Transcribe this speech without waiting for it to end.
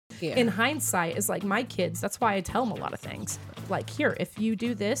in hindsight is like my kids. That's why I tell them a lot of things. Like, here, if you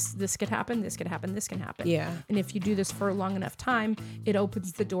do this, this could happen, this could happen, this can happen. Yeah. And if you do this for a long enough time, it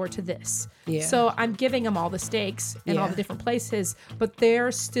opens the door to this. Yeah. So I'm giving them all the stakes and all the different places, but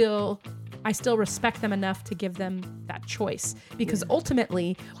I still respect them enough to give them that choice, because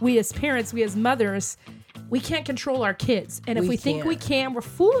ultimately we as parents, we as mothers, we can't control our kids. And if we think we can, we're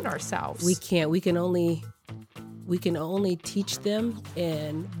fooling ourselves. We can't. We can only teach them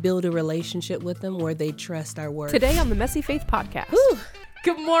and build a relationship with them where they trust our word. Today on the Messy Faith Podcast.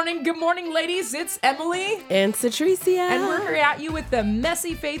 Good morning, ladies. It's Emily. And Satricia. And we're here at you with the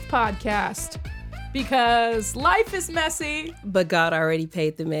Messy Faith Podcast. Because life is messy. But God already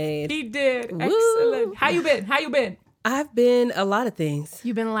paid the maid. He did. Woo. Excellent. How you been? I've been a lot of things.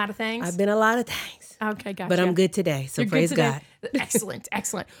 You've been a lot of things? I've been a lot of things. Okay, gotcha. But I'm good today, so You're praise good today. God.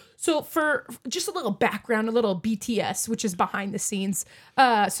 Excellent. So for just a little background, a little BTS, which is behind the scenes.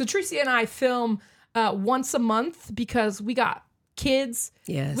 So Tracy and I film once a month because we got kids.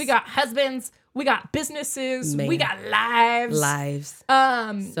 Yes. We got husbands. We got businesses. Man. We got lives.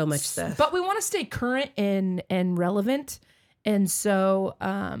 So much stuff. But we want to stay current and relevant. And so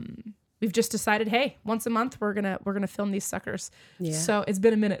we've just decided, hey, once a month we're gonna film these suckers. Yeah. So it's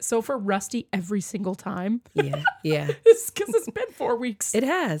been a minute. So for Rusty every single time. Yeah. It's because it's been 4 weeks. It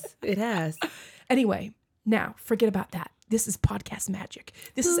has. Anyway, now forget about that. This is podcast magic.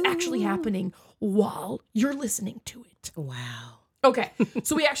 This is actually happening while you're listening to it. Wow. Okay,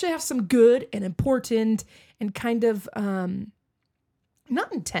 so we actually have some good and important and kind of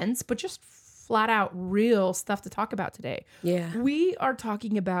not intense, but just flat out real stuff to talk about today. Yeah. We are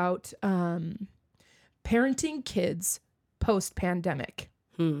talking about parenting kids post-pandemic.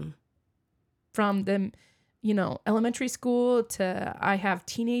 From them, elementary school to I have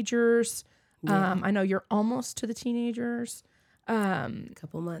teenagers. Yeah. I know you're almost to the teenagers. A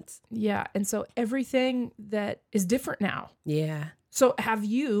couple months. Yeah, and so everything that is different now. Yeah. So have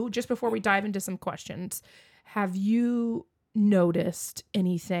you, just before we dive into some questions, have you noticed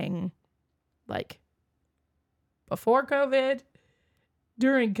anything like before COVID,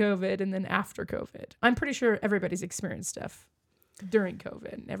 during COVID, and then after COVID? I'm pretty sure everybody's experienced stuff during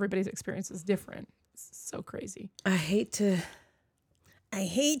COVID, and everybody's experience is different. It's so crazy. I hate to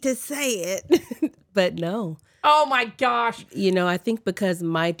say it, but no. Oh my gosh. I think because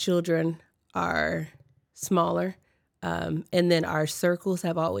my children are smaller, and then our circles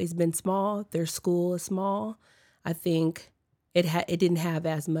have always been small. Their school is small. I think it didn't have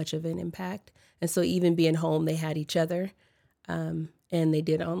as much of an impact. And so even being home, they had each other, and they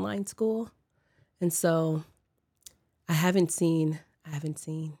did online school. And so I haven't seen.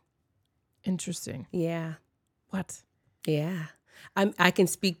 Interesting. Yeah. What? Yeah. I can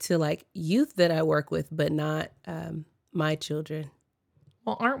speak to like youth that I work with, but not my children.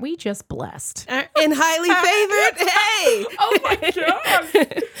 Well, aren't we just blessed? And highly favored. Hey. Oh my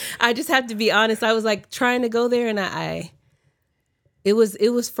God. I just have to be honest. I was like trying to go there, and it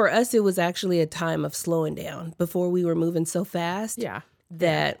was for us. It was actually a time of slowing down before we were moving so fast. Yeah.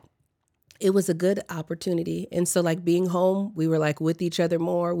 That it was a good opportunity. And so like being home, we were like with each other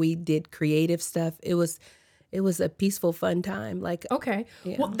more. We did creative stuff. It was a peaceful, fun time. Like, okay.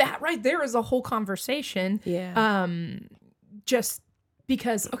 Yeah. Well, that right there is a whole conversation. Yeah. Just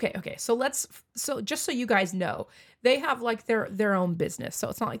because, okay. So just so you guys know, they have like their own business. So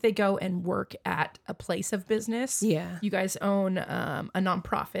it's not like they go and work at a place of business. Yeah. You guys own a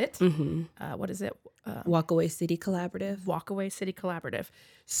nonprofit. Mm-hmm. What is it? Walkaway City Collaborative. Walkaway City Collaborative.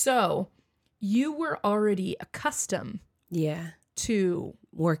 So you were already accustomed. Yeah. To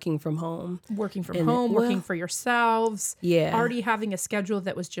working from home, working for yourselves. Yeah. Already having a schedule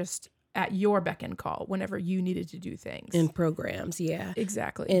that was just at your beck and call whenever you needed to do things. And programs. Yeah.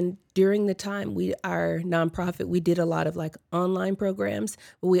 Exactly. And during the time our nonprofit, we did a lot of like online programs,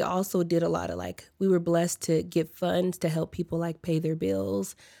 but we also did a lot of like, we were blessed to get funds to help people like pay their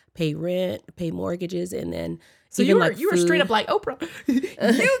bills, pay rent, pay mortgages, and then so you were straight up like Oprah.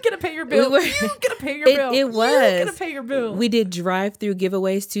 You gonna pay your bill. You gonna pay your bill. It was. You gonna pay your bill. We did drive-through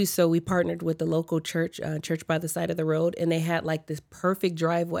giveaways too. So we partnered with the local church, church by the side of the road, and they had like this perfect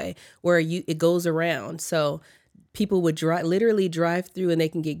driveway where it goes around. So people would literally drive through, and they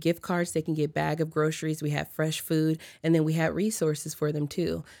can get gift cards. They can get bag of groceries. We had fresh food, and then we had resources for them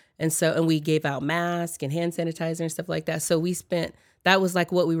too. And we gave out masks and hand sanitizer and stuff like that. So that was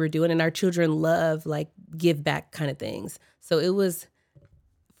like what we were doing. And our children love like give back kind of things. So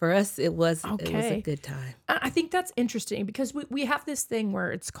for us, it was a good time. I think that's interesting because we have this thing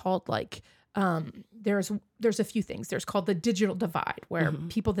where it's called like, there's a few things. There's called the digital divide, where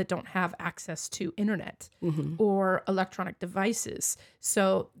people that don't have access to internet or electronic devices.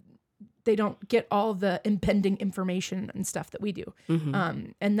 So they don't get all the impending information and stuff that we do.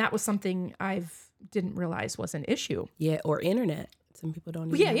 And that was something didn't realize was an issue. Yeah, or internet. Some people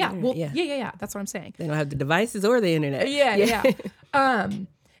don't even have internet. Well, yeah. That's what I'm saying. They don't have the devices or the internet. Yeah.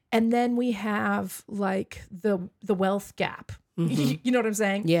 And then we have like the wealth gap. You know what I'm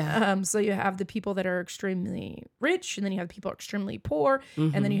saying? Yeah. So you have the people that are extremely rich, and then you have the people extremely poor,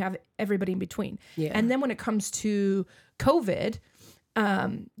 and then you have everybody in between. Yeah. And then when it comes to COVID,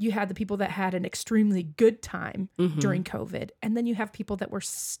 you had the people that had an extremely good time during COVID, and then you have people that were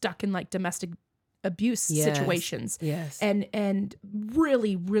stuck in like domestic abuse situations. Yes. And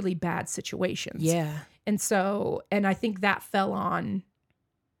really, really bad situations. Yeah. And so, and I think that fell on,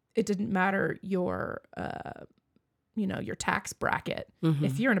 it didn't matter your, your tax bracket.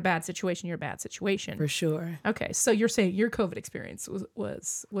 If you're in a bad situation, you're a bad situation. For sure. Okay. So you're saying your COVID experience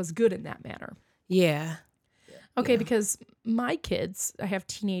was good in that manner. Yeah. Okay. Because my kids, I have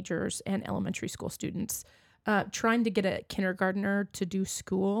teenagers and elementary school students, trying to get a kindergartner to do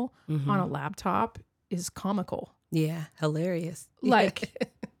school on a laptop is comical. Yeah. Hilarious. Like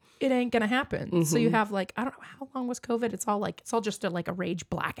it ain't gonna happen. So you have like, I don't know, how long was COVID? It's all just a rage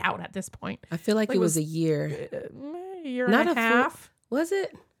blackout at this point. I feel like it was a year. A year and a half. Was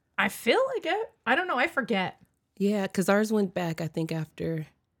it? I feel like it. I don't know. I forget. Yeah, because ours went back, I think, after.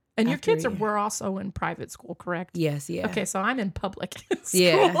 And your after kids were also in private school, correct? Yes, yeah. Okay, so I'm in public school.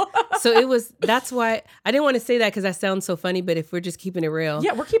 Yeah. So that's why I didn't want to say that because that sounds so funny, but if we're just keeping it real.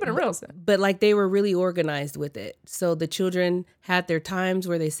 Yeah, we're keeping it real. But like they were really organized with it. So the children had their times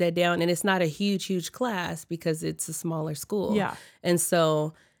where they sat down, and it's not a huge class because it's a smaller school. Yeah. And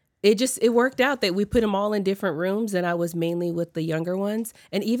so it worked out that we put them all in different rooms, and I was mainly with the younger ones.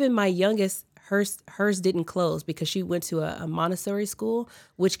 And even my youngest, hers didn't close because she went to a Montessori school,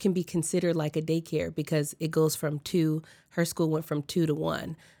 which can be considered like a daycare because it goes from 2. Her school went from 2 to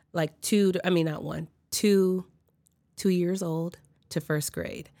 1, like 2 years old to first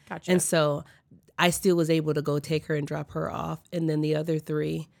grade. Gotcha. And so I still was able to go take her and drop her off. And then the other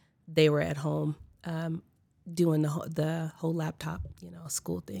 3, they were at home doing the whole laptop,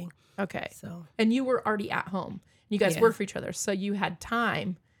 school thing. Okay. So, and you were already at home. You guys worked for each other. So you had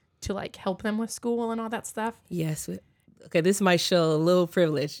time to like help them with school and all that stuff? Yes. Okay, this might show a little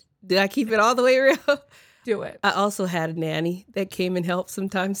privilege. Did I keep it all the way real? Do it. I also had a nanny that came and helped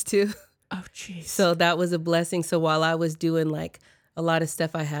sometimes too. Oh, jeez. So that was a blessing. So while I was doing like a lot of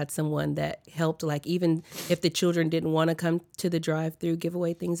stuff, I had someone that helped, like even if the children didn't want to come to the drive-through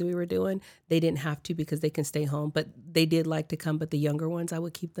giveaway things that we were doing, they didn't have to because they can stay home. But they did like to come, but the younger ones, I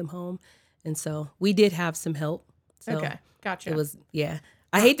would keep them home. And so we did have some help. So okay, gotcha. It was,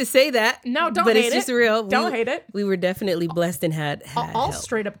 I hate to say that. No, don't but hate it's just it. real. Don't hate it. We were definitely blessed and had I'll help.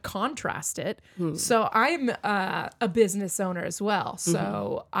 straight up contrast it. So I'm a business owner as well.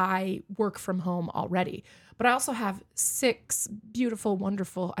 So I work from home already. But I also have 6 beautiful,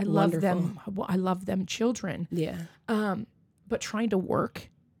 wonderful, I love them children. Yeah. But trying to work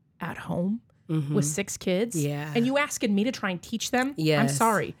at home with 6 kids. Yeah. And you asking me to try and teach them? Yes. I'm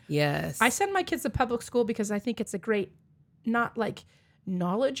sorry. Yes. I send my kids to public school because I think it's a great, not like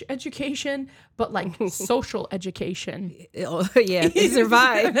knowledge education, but like social education. If you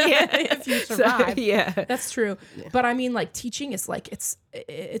survive. If you survive. So, yeah. That's true. Yeah. But I mean, like teaching is like,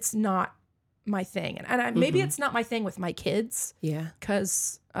 it's not my thing. And maybe it's not my thing with my kids. Yeah.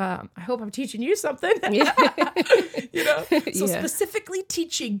 Because I hope I'm teaching you something. Yeah. So specifically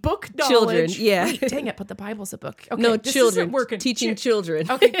teaching book knowledge. Children, yeah. Wait, dang it, but the Bible's a book. Okay, no, this children. isn't working. Teaching children.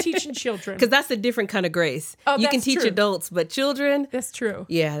 Okay, teaching children. Because that's a different kind of grace. Oh, you can that's teach true. adults, but children. That's true.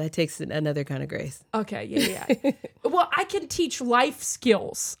 Yeah, that takes another kind of grace. Okay, yeah. Well, I can teach life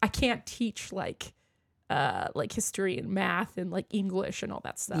skills. I can't teach like history and math and like English and all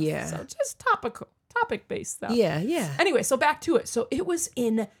that stuff. Yeah. So just topic-based stuff. Yeah. Anyway, so back to it. So it was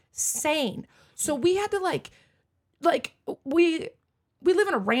insane. So we had to we live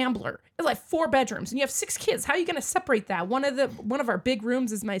in a Rambler. It's like 4 bedrooms and you have 6 kids. How are you going to separate that? One of our big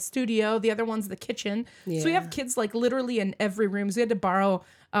rooms is my studio. The other one's the kitchen. Yeah. So we have kids like literally in every room. So we had to borrow,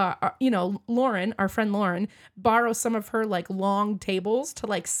 Lauren, our friend Lauren, borrow some of her like long tables to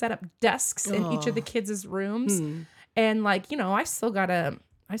like set up desks in each of the kids' rooms. And like, I still gotta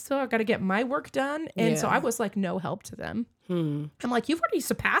get my work done. And so I was like no help to them. I'm like, you've already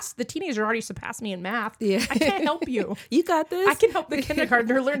the teenager already surpassed me in math. Yeah. I can't help you. You got this. I can help the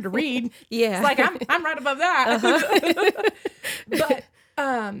kindergartner learn to read. Yeah. It's like I'm right above that. But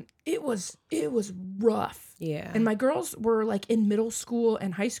it was rough. Yeah. And my girls were like in middle school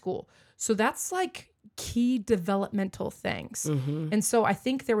and high school. So that's like key developmental things. And so I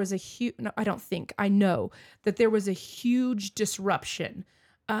think there was I know that there was a huge disruption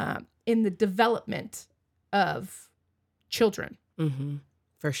in the development of children. Mm-hmm.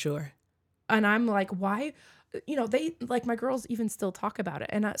 For sure. And I'm like, why? You know, they like my girls even still talk about it.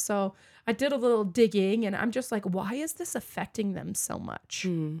 And so I did a little digging and I'm just like, why is this affecting them so much?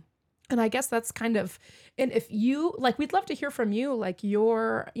 Mm. And I guess that's kind of, and if you like, we'd love to hear from you, like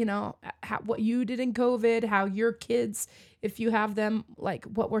your, you know, what you did in COVID, how your kids, if you have them, like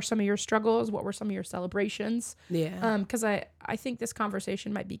what were some of your struggles? What were some of your celebrations? Yeah. Because I think this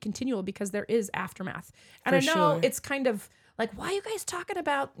conversation might be continual because there is aftermath. And For I know sure. it's kind of like, why are you guys talking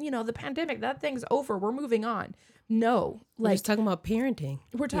about, you know, the pandemic? That thing's over. We're moving on. No, We're like just talking about parenting.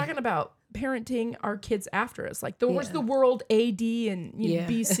 we're talking about parenting our kids after us. Like there was Yeah. the world AD and Yeah.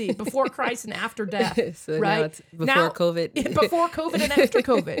 BC, before Christ and after death. So right? now it's before Now- COVID. Before COVID and after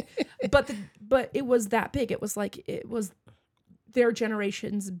COVID. But it was that big. It was like it was their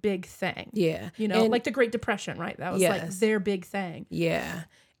generation's big thing. Yeah. You know, And- like the Great Depression, right? That was like Yes. their big thing. Yeah.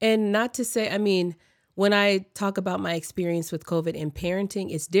 And not to say, I mean, when I talk about my experience with COVID in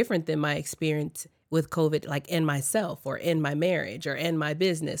parenting, it's different than my experience with COVID, like in myself or in my marriage or in my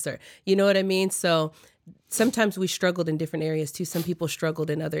business, or, you know what I mean? So sometimes we struggled in different areas too. Some people struggled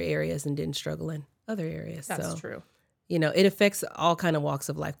in other areas and didn't struggle in other areas. That's so, true. you know, it affects all kind of walks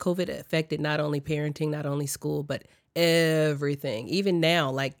of life. COVID affected not only parenting, not only school, but everything. Even now,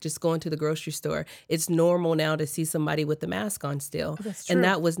 like just going to the grocery store, it's normal now to see somebody with the mask on still. That's true. And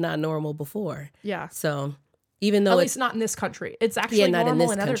that was not normal before. Yeah. So even though At it's least not in this country. It's actually not in normal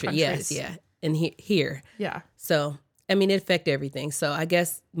this in other country. countries. Yes, yeah. And here. Yeah. So, I mean, it affected everything. So I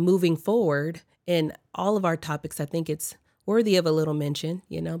guess moving forward in all of our topics, I think it's worthy of a little mention,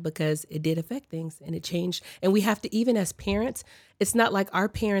 you know, because it did affect things and it changed. And we have to, even as parents, it's not like our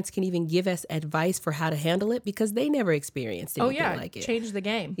parents can even give us advice for how to handle it because they never experienced anything like it. Change the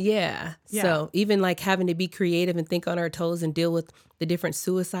game. Yeah. Yeah. So even like having to be creative and think on our toes and deal with the different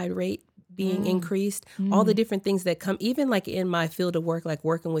suicide rate being increased, all the different things that come, even like in my field of work, like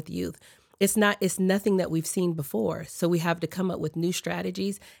working with youth, it's nothing that we've seen before. So we have to come up with new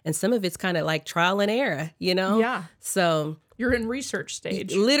strategies. And some of it's kind of like trial and error, you know? Yeah. So You're in research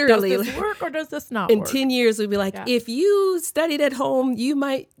stage. Literally. Does this work or does this not in work? 10 years, we'd be like, Yeah. if you studied at home, you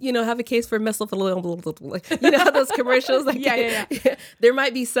might, you know, have a case for mesothelioma. You know how those commercials? Like, Yeah. There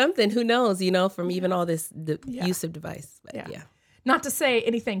might be something, who knows, you know, from even all this Yeah. use of device. But Yeah. yeah. Not to say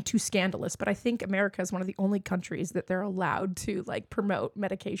anything too scandalous, but I think America is one of the only countries that they're allowed to like promote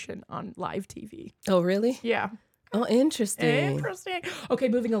medication on live TV. Oh, really? Yeah. Oh, interesting. Interesting. Okay,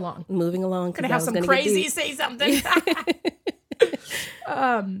 moving along. Moving along. 'cause Gonna I have was some gonna get crazy deep. say something.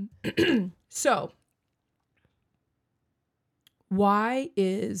 So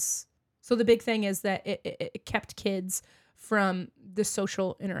so the big thing is that it kept kids from the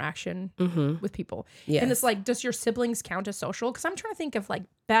social interaction with people. Yes. And it's like, does your siblings count as social? Because I'm trying to think of like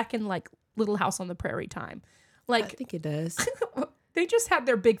back in like Little House on the Prairie time. I Like think it does. they just had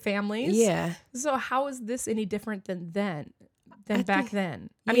their big families. Yeah. So how is this any different than I back think- then?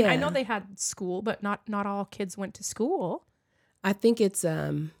 I mean, I know yeah. they had school, but not all kids went to school. I think it's,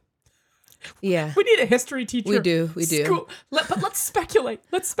 yeah. We need a history teacher. We do. School. But let's speculate.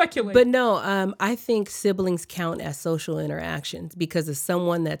 But no, I think siblings count as social interactions because of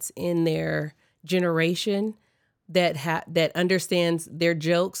someone that's in their generation that understands their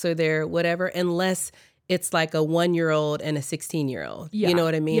jokes or their whatever, unless it's like a 1-year-old and a 16-year-old. Yeah. You know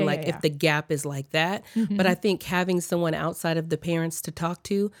what I mean? Yeah, Like yeah, yeah. if the gap is like that. But I think having someone outside of the parents to talk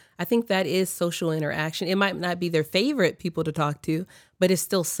to, I think that is social interaction. It might not be their favorite people to talk to, but it's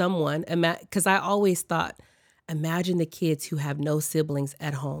still someone. Because I always thought, imagine the kids who have no siblings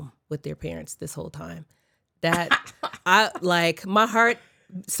at home with their parents this whole time. That I like my heart.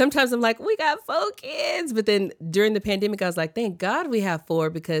 Sometimes I'm like, we got 4 kids. But then during the pandemic, I was like, thank God we have 4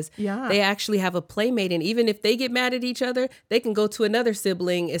 because Yeah. they actually have a playmate. And even if they get mad at each other, they can go to another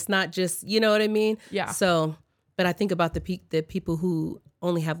sibling. It's not just, you know what I mean? Yeah. So, but I think about the people who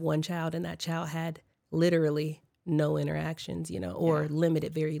only have one child and that child had literally no interactions, you know, or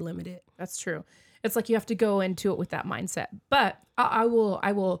limited, very limited. That's true. It's like you have to go into it with that mindset. But I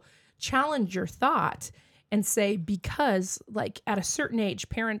will challenge your thought and say, because like at a certain age,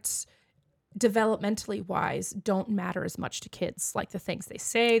 parents developmentally wise don't matter as much to kids. Like the things they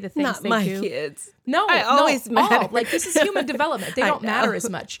say, the things Not they my do. kids. No, I always no, matter. like this is human development. They I don't matter know. as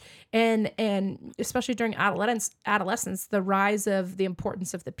much. And especially during adolescence, the rise of the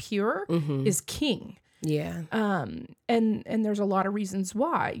importance of the pure is king. Yeah. And there's a lot of reasons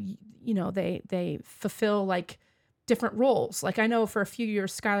why, you know, they fulfill like different roles. Like I know for a few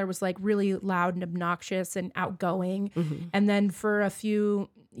years, Skylar was like really loud and obnoxious and outgoing. And then for a few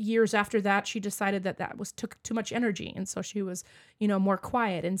years after that, she decided that took too much energy. And so she was, more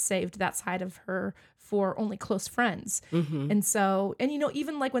quiet and saved that side of her for only close friends. And so, and,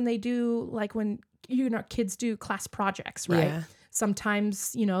 even like when they do, like when, kids do class projects, right? Yeah.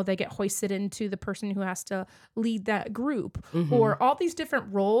 Sometimes, they get hoisted into the person who has to lead that group or all these different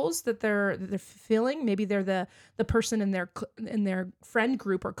roles that they're fulfilling. Maybe they're the person in their friend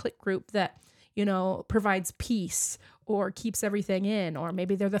group or clique group that, provides peace or keeps everything in, or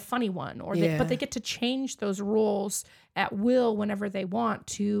maybe they're the funny one, but they get to change those roles at will whenever they want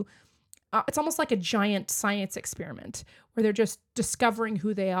to. It's almost like a giant science experiment where they're just discovering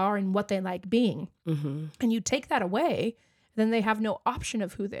who they are and what they like being. And you take that away, then they have no option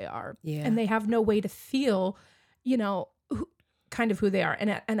of who they are. Yeah. And they have no way to feel, kind of who they are.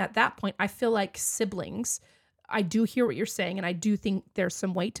 And at that point, I feel like siblings, I do hear what you're saying, and I do think there's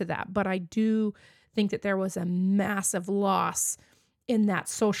some weight to that. But I do think that there was a massive loss in that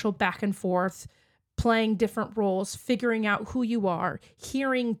social back and forth, playing different roles, figuring out who you are,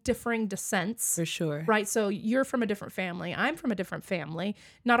 hearing differing dissents. For sure. Right? So you're from a different family. I'm from a different family.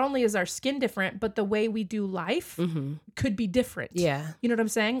 Not only is our skin different, but the way we do life could be different. Yeah. You know what I'm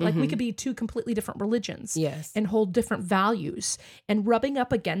saying? Like we could be two completely different religions. Yes. And hold different values. And rubbing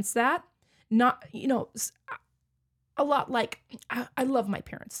up against that, not, a lot like, I love my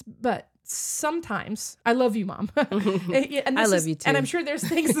parents, but sometimes I love you, Mom. And I love you too. And I'm sure there's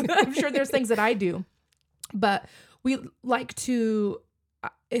things that I do, but we like to,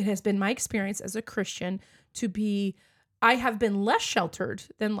 it has been my experience as a Christian I have been less sheltered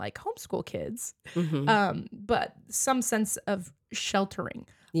than like homeschool kids. But some sense of sheltering.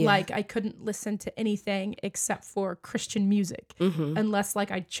 Yeah. Like I couldn't listen to anything except for Christian music unless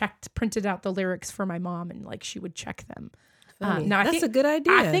like I printed out the lyrics for my mom and like she would check them. Now that's a good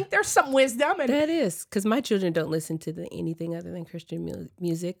idea. I think there's some wisdom. That is, because my children don't listen to anything other than Christian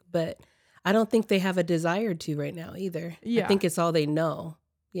music, but I don't think they have a desire to right now either. Yeah. I think it's all they know,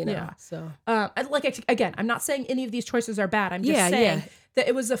 Yeah. So, again, I'm not saying any of these choices are bad. I'm just saying that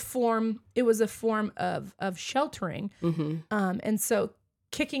it was a form of sheltering. And so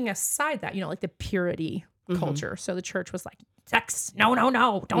kicking aside that, like the purity culture. So the church was like, sex, no,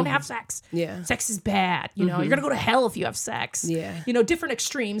 don't have sex. Yeah. Sex is bad. You're going to go to hell if you have sex. Yeah. Different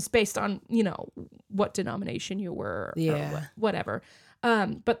extremes based on, what denomination you were or whatever.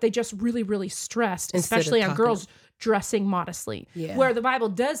 But they just really, really stressed, especially on girls dressing modestly, where the Bible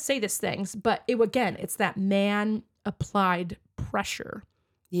does say these things, but it's that man applied pressure.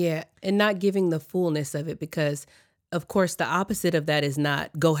 Yeah. And not giving the fullness of it, because of course, the opposite of that is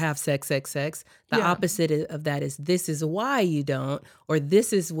not go have sex. The opposite of that is this is why you don't, or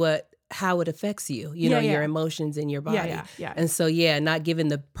this is how it affects you, your emotions in your body. Yeah. And so, not giving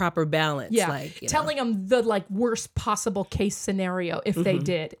the proper balance. Yeah. Like, telling them the like worst possible case scenario if they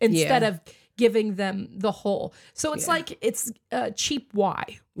did, instead of giving them the whole. So it's like, it's a cheap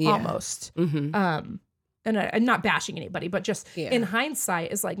why almost. And I'm not bashing anybody, but just in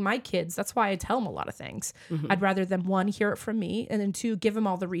hindsight is like my kids. That's why I tell them a lot of things. I'd rather them, one, hear it from me, and then two, give them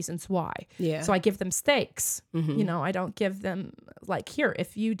all the reasons why. Yeah. So I give them stakes. I don't give them like, here,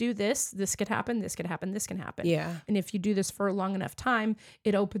 if you do this, this could happen, this could happen, this can happen. Yeah. And if you do this for a long enough time,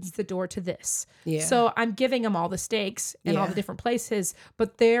 it opens the door to this. Yeah. So I'm giving them all the stakes and all the different places,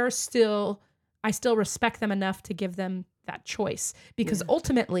 but I still respect them enough to give them that choice, because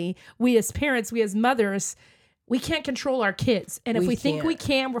ultimately we as parents, we as mothers, we can't control our kids. And if we think we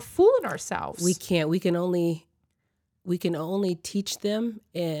can, we're fooling ourselves. We can't. We can only teach them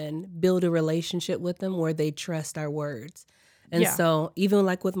and build a relationship with them where they trust our words. And so even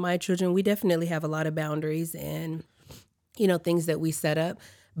like with my children, we definitely have a lot of boundaries and, things that we set up,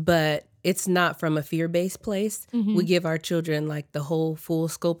 but it's not from a fear-based place. We give our children like the whole full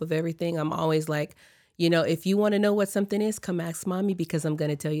scope of everything. I'm always like, if you want to know what something is, come ask mommy, because I'm going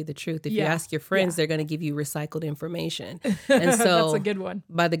to tell you the truth. If you ask your friends, they're going to give you recycled information. And so that's a good one.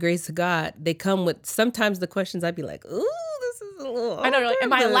 By the grace of God, they come with sometimes the questions I'd be like, ooh, this is a little I don't know.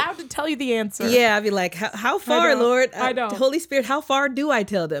 Am I allowed to tell you the answer? Yeah, I'd be like, how far, Lord? I know. Holy Spirit, how far do I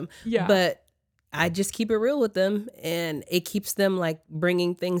tell them? Yeah. But I just keep it real with them, and it keeps them like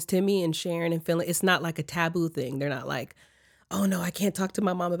bringing things to me and sharing and feeling. It's not like a taboo thing. They're not like, oh no, I can't talk to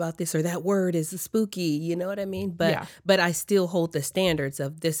my mom about this, or that word is spooky. You know what I mean? But I still hold the standards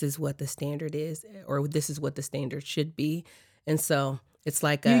of this is what the standard is, or this is what the standard should be. And so it's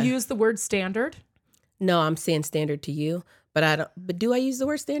like you use the word standard. No, I'm saying standard to you, but I don't. But do I use the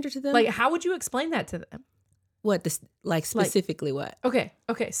word standard to them? Like, how would you explain that to them? What like specifically what? Okay.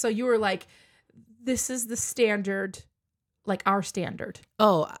 So you were like, this is the standard, like our standard.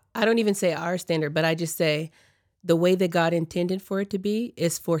 Oh, I don't even say our standard, but I just say, the way that God intended for it to be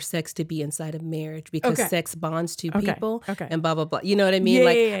is for sex to be inside of marriage, because Okay. sex bonds two Okay. people Okay. and blah, blah, blah. You know what I mean? Yeah,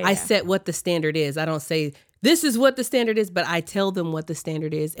 Like yeah, yeah, I yeah. set what the standard is. I don't say this is what the standard is, but I tell them what the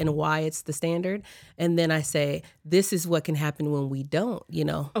standard is and why it's the standard. And then I say, this is what can happen when we don't,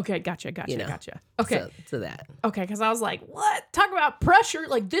 Okay, gotcha. You know. Okay. So that. Okay, because I was like, "What? Talk about pressure?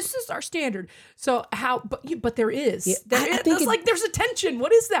 Like this is our standard." So how? But there is. Yeah, There I is. think It's like there's a tension.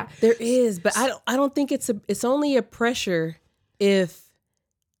 What is that? There is, but I don't think it's only a pressure if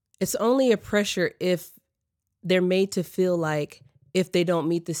they're made to feel like if they don't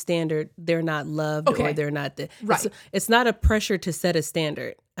meet the standard, they're not loved Okay. or they're not Right. It's not a pressure to set a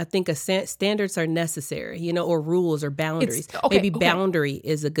standard. I think standards are necessary, or rules or boundaries. okay, Maybe okay. boundary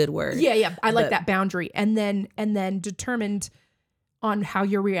is a good word. Yeah. I like But- that boundary, and then determined on how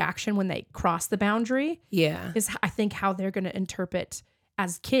your reaction when they cross the boundary Yeah. is, I think, how they're going to interpret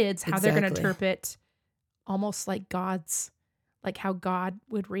as kids, how they're going to Exactly. interpret almost like like how God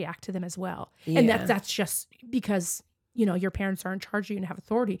would react to them as well. And Yeah. that's just because, your parents are in charge of you and have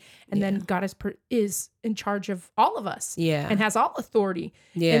authority. And then God is in charge of all of us Yeah. and has all authority.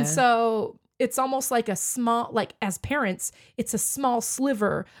 Yeah. And so it's almost like as parents, it's a small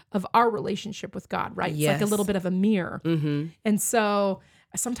sliver of our relationship with God, right? It's like a Yes. little bit of a mirror. Mm-hmm. And so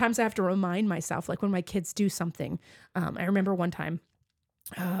sometimes I have to remind myself, like when my kids do something. I remember one time,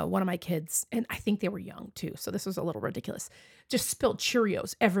 one of my kids, and I think they were young too, so this was a little ridiculous, just spilled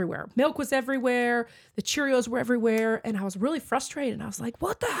Cheerios everywhere. Milk was everywhere. The Cheerios were everywhere. And I was really frustrated. And I was like,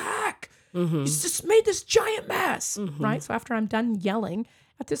 what the heck? Mm-hmm. You just made this giant mess, right? So after I'm done yelling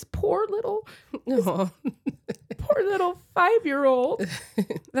at this poor little 5-year-old,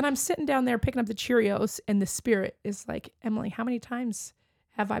 then I'm sitting down there picking up the Cheerios, and the Spirit is like, Emily, how many times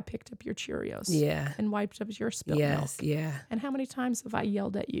have I picked up your Cheerios Yeah. and wiped up your spilled Yes. milk? Yeah. And how many times have I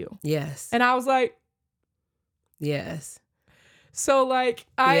yelled at you? Yes. And I was like, Yes. so like,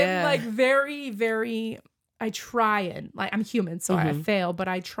 I am Yeah. like very, very, I try and like, I'm human, so I Mhm. fail, but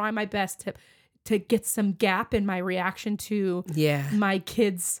I try my best to get some gap in my reaction to Yeah. my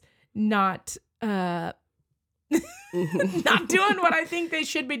kids not not doing what I think they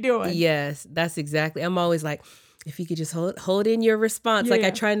should be doing. Yes, that's exactly. I'm always like, if you could just hold in your response. Like I Yeah.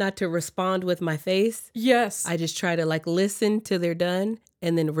 try not to respond with my face. Yes. I just try to like listen till they're done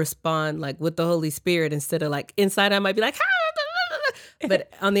and then respond like with the Holy Spirit instead of like inside I might be like,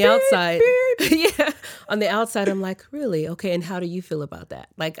 but on the outside, yeah, on the outside I'm like, really? Okay, and how do you feel about that?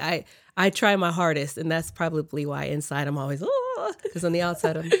 Like I try my hardest, and that's probably why inside I'm always because on the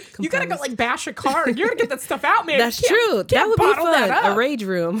outside I'm composed. You gotta go like bash a car. You're gonna get that stuff out, man. That's You can't- true. can't That would be bottle that fun. up. A rage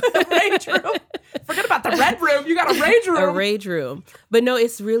room. Rage room. Forget about the red room. You got a rage room. A rage room. But no,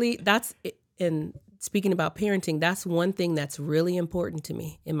 it's really, and speaking about parenting, that's one thing that's really important to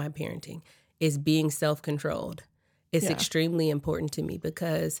me in my parenting is being self-controlled. It's Yeah. extremely important to me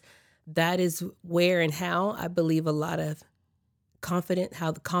because that is where and how I believe a lot of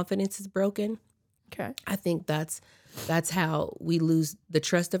how the confidence is broken. Okay. I think that's how we lose the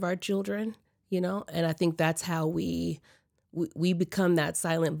trust of our children, and I think that's how we become that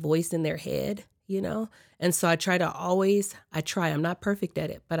silent voice in their head, and so I'm not perfect at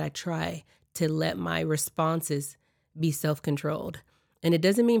it, but I try to let my responses be self-controlled. And it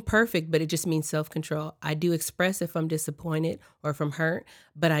doesn't mean perfect, but it just means self-control. I do express if I'm disappointed or if I'm hurt,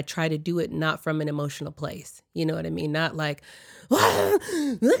 but I try to do it not from an emotional place. You know what I mean? Not like,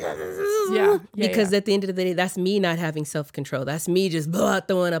 Yeah. because at the end of the day, that's me not having self-control. That's me just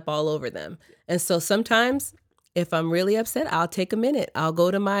throwing up all over them. And so sometimes if I'm really upset, I'll take a minute. I'll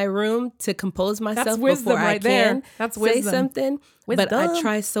go to my room to compose myself That's wisdom before I right there. can That's say wisdom. something. But I Wisdom.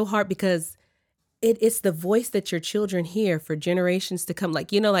 try so hard because it's the voice that your children hear for generations to come.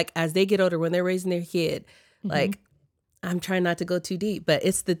 Like, like as they get older, when they're raising their kid, like I'm trying not to go too deep, but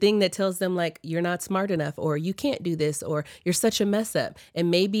it's the thing that tells them like, you're not smart enough, or you can't do this, or you're such a mess up. And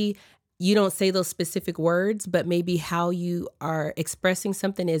maybe you don't say those specific words, but maybe how you are expressing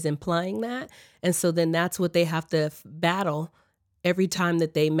something is implying that. And so then that's what they have to battle every time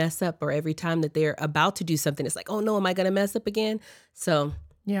that they mess up, or every time that they're about to do something. It's like, oh no, am I going to mess up again? So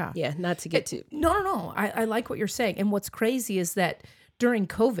Yeah. yeah, not to get too. No. I like what you're saying. And what's crazy is that during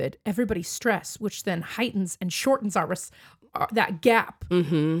COVID, everybody's stressed, which then heightens and shortens that gap,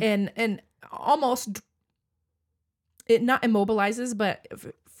 and almost it not immobilizes, but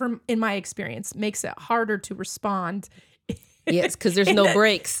from in my experience, makes it harder to respond. Yes, because there's no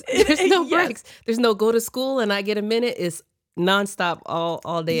breaks. There's no Yes. breaks. There's no go to school and I get a minute. It's nonstop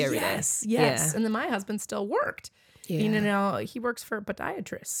all day, every day. Yes. Yeah. And then my husband still worked. Yeah. You know, he works for a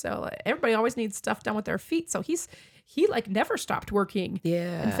podiatrist, so everybody always needs stuff done with their feet. So he like never stopped working.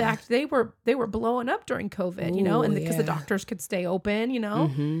 Yeah. In fact, they were blowing up during COVID, you know, Ooh, and because the yeah. doctors could stay open, you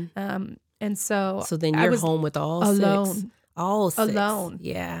know. Mm-hmm. And so then I you're was home with all alone. 6. All 6. Alone.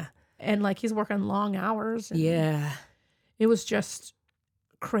 Yeah. And like he's working long hours. And Yeah. it was just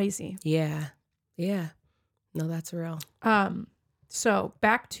crazy. Yeah. Yeah. No, that's real. So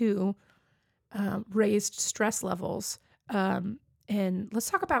back to raised stress levels. And let's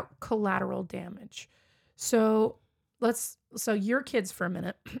talk about collateral damage. So your kids for a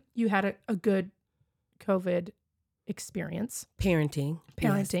minute, you had a good COVID experience. Parenting.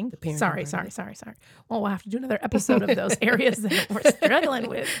 Yes, the parenting Sorry. part of Well, we'll have to do another episode of those areas that we're struggling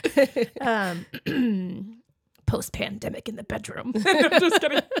with. Post-pandemic in the bedroom. I'm just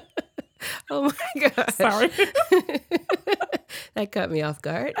kidding. Oh my God. Sorry. That cut me off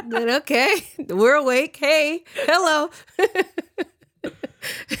guard. But okay. We're awake. Hey. Hello.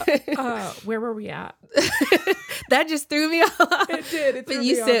 Where were we at? That just threw me off. It did. It threw But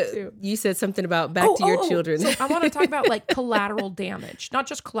me off too. you said something about back to your children. So I want to talk about like collateral damage, not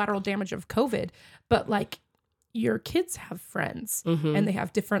just collateral damage of COVID, but like your kids have friends and they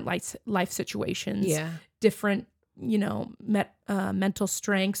have different life situations, different, you know, mental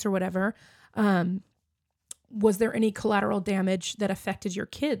strengths or whatever. Was there any collateral damage that affected your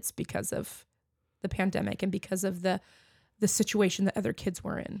kids because of the pandemic and because of the situation that other kids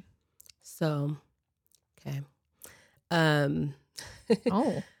were in? So, okay.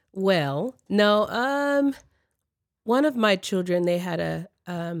 Well, no. One of my children, they had a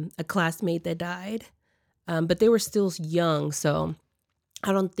classmate that died, but they were still young, so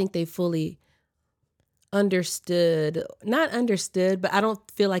I don't think they fully understood. Not understood, but I don't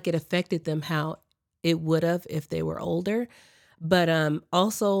feel like it affected them how it would have if they were older. But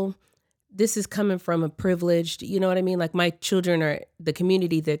also, this is coming from a privileged, you know what I mean? Like my children are the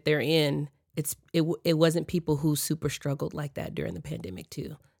community that they're in. It wasn't people who super struggled like that during the pandemic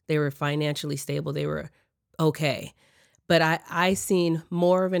too. They were financially stable. They were okay. But I seen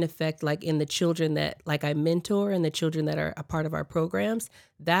more of an effect like in the children that like I mentor and the children that are a part of our programs.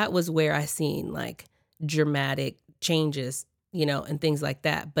 That was where I seen like dramatic changes, you know, and things like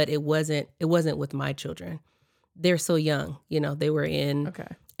that. But it wasn't with my children. They're so young, you know, they were in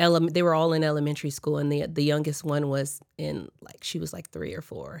they were all in elementary school, and the youngest one was in like she was like 3 or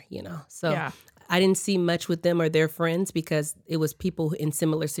 4, you know. So I didn't see much with them or their friends because it was people in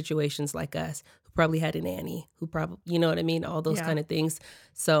similar situations like us who probably had a nanny, who probably, you know what I mean, all those kind of things.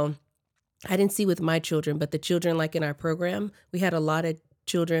 So I didn't see with my children, but the children like in our program, we had a lot of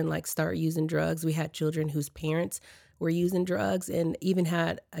children like start using drugs. We had children whose parents were using drugs, and even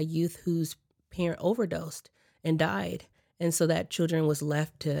had a youth whose parent overdosed and died. And so that children was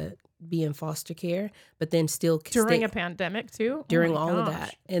left to be in foster care, but then still during a pandemic too. During all of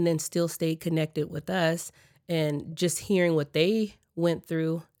that, and then still stayed connected with us, and just hearing what they went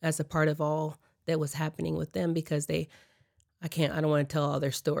through as a part of all that was happening with them, because I don't want to tell all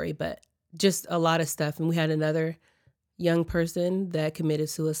their story, but just a lot of stuff. And we had another young person that committed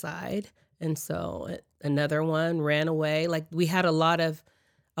suicide, and so another one ran away. Like we had a lot of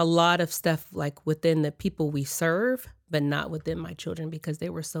stuff like within the people we serve, but not within my children because they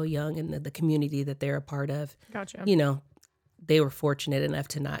were so young, and the community that they're a part of. Gotcha. You know, they were fortunate enough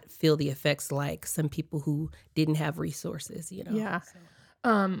to not feel the effects like some people who didn't have resources, you know. Yeah.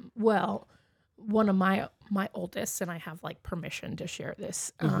 So. Well, one of my oldest, and I have like permission to share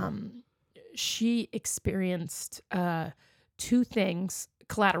this. She experienced 2 things,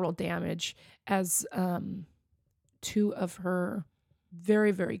 collateral damage, as 2 of her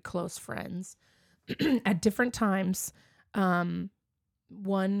very, very close friends at different times. One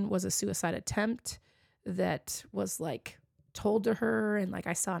was a suicide attempt that was like told to her, and like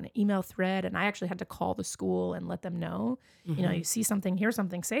I saw an email thread, and I actually had to call the school and let them know, you know, you see something, hear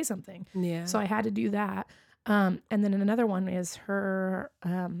something, say something. Yeah. So I had to do that. And then another one is her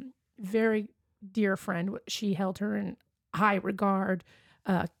very dear friend. She held her in high regard,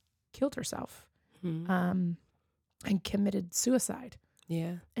 killed herself, and committed suicide.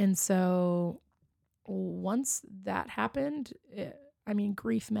 Yeah. And so once that happened,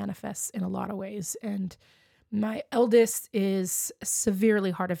 grief manifests in a lot of ways. And my eldest is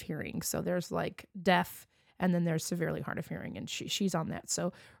severely hard of hearing. So there's like deaf, and then there's severely hard of hearing, and she's on that.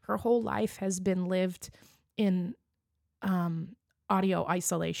 So her whole life has been lived in audio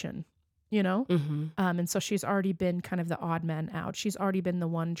isolation, you know? And so she's already been kind of the odd man out. She's already been the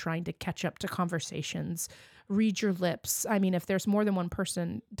one trying to catch up to conversations, read your lips. I mean, if there's more than one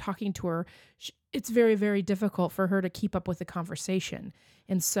person talking to her, it's very, very difficult for her to keep up with the conversation.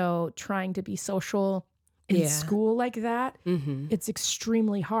 And so trying to be social in school like that, it's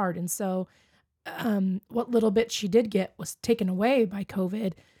extremely hard. And so what little bit she did get was taken away by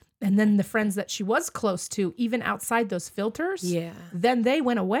COVID. And then the friends that she was close to, even outside those filters, then they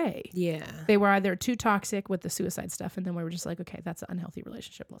went away. Yeah. They were either too toxic with the suicide stuff, and then we were just like, okay, that's an unhealthy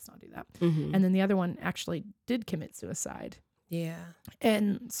relationship. Let's not do that. And then the other one actually did commit suicide. Yeah.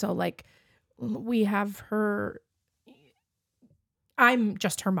 And so, like, we have her, I'm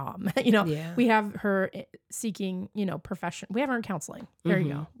just her mom, you know, we have her seeking, you know, profession. We have her in counseling. There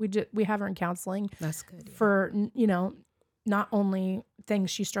you go. We have her in counseling. That's good. Yeah. For, you know, not only things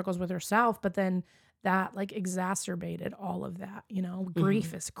she struggles with herself, but then that like exacerbated all of that, you know,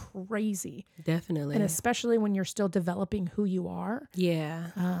 grief is crazy. Definitely. And especially when you're still developing who you are. Yeah.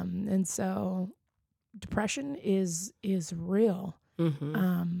 And so depression is real.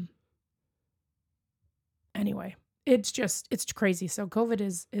 Anyway, it's crazy. So COVID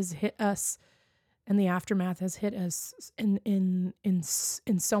is hit us, and the aftermath has hit us in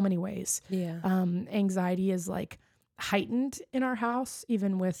so many ways. Yeah. Anxiety is like heightened in our house,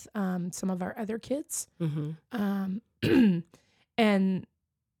 even with some of our other kids. And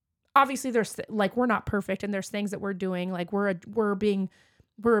obviously there's like, we're not perfect, and there's things that we're doing. Like we're being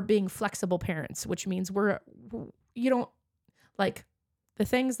flexible parents, which means you don't like the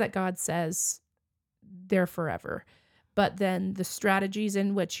things that God says, they're forever. But then the strategies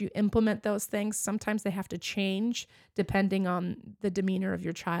in which you implement those things, sometimes they have to change depending on the demeanor of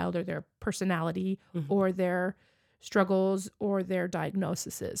your child or their personality or their struggles or their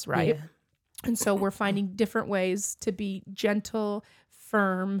diagnoses, right? Yeah. And so we're finding different ways to be gentle,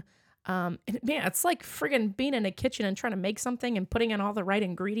 firm. And man, it's like friggin' being in a kitchen and trying to make something and putting in all the right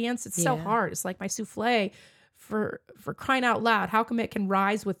ingredients. It's so hard. It's like my souffle, for crying out loud. How come it can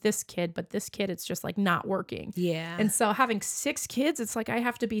rise with this kid, but this kid, it's just like not working? Yeah. And so having 6 kids, it's like I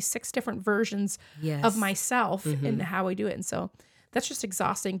have to be 6 different versions of myself in how I do it. And so that's just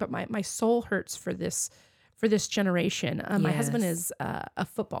exhausting. But my soul hurts for this generation. My husband is a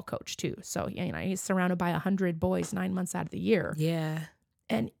football coach too. So, you know, he's surrounded by 100 boys 9 months out of the year. Yeah.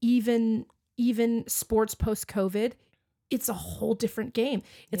 And even sports post-COVID, it's a whole different game.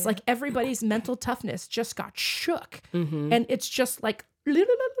 It's like everybody's mental toughness just got shook. And it's just like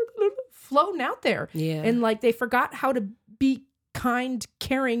floating out there. Yeah. And like they forgot how to be kind,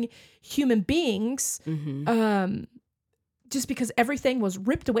 caring human beings. Just because everything was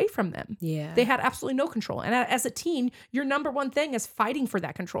ripped away from them. Yeah. They had absolutely no control. And as a teen, your number one thing is fighting for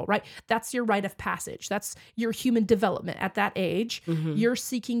that control, right? That's your rite of passage. That's your human development at that age. You're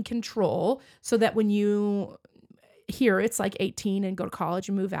seeking control so that when you here, it's like 18 and go to college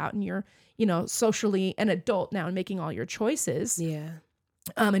and move out and you're, you know, socially an adult now and making all your choices. Yeah.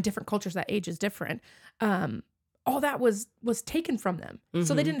 In different cultures, that age is different. All that was taken from them.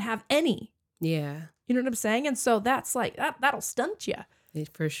 So they didn't have any. Yeah. You know what I'm saying? And so that's like, that'll stunt you.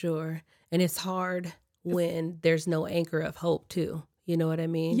 For sure. And it's hard when there's no anchor of hope too. You know what I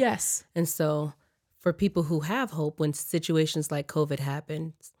mean? Yes. And so for people who have hope, when situations like COVID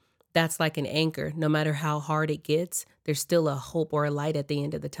happen, that's like an anchor. No matter how hard it gets, there's still a hope or a light at the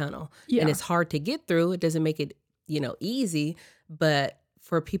end of the tunnel. Yeah. And it's hard to get through. It doesn't make it, you know, easy. But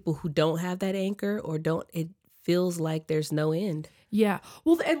for people who don't have that anchor or don't, it feels like there's no end. Yeah.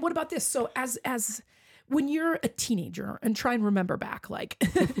 Well, and what about this? So as when you're a teenager, and try and remember back, like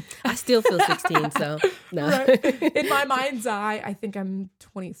I still feel 16, so no. Right. In my mind's eye, I think I'm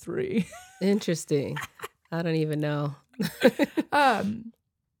 23. Interesting. I don't even know.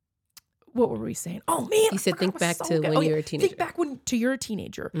 What were we saying? Oh man, you said think back to when you were a teenager. Think back to you're a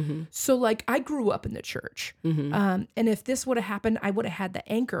teenager. So like I grew up in the church, and if this would have happened, I would have had the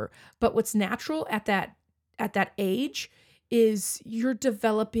anchor. But what's natural at that age is you're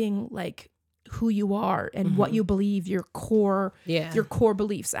developing like who you are and what you believe, your core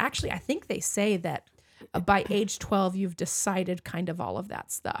beliefs. Actually, I think they say that by age 12, you've decided kind of all of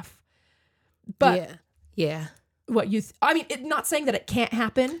that stuff. But yeah. What you, not saying that it can't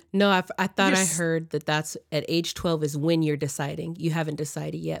happen. No, I thought I heard that's at age 12 is when you're deciding. You haven't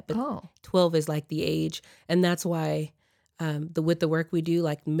decided yet, but 12 is like the age. And that's why with the work we do,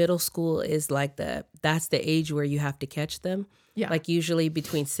 like middle school is like that's the age where you have to catch them. Yeah. Like usually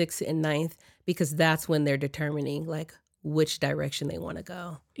between 6th and 9th, because that's when they're determining like which direction they want to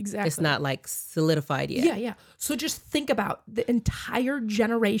go. Exactly. It's not like solidified yet. Yeah. So just think about the entire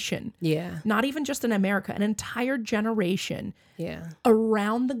generation. Yeah. Not even just in America, an entire generation. Yeah.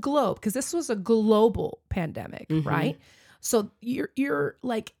 Around the globe, because this was a global pandemic, right? So you're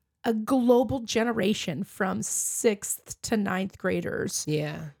like a global generation from 6th to 9th graders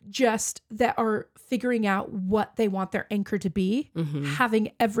Yeah. just that are figuring out what they want their anchor to be,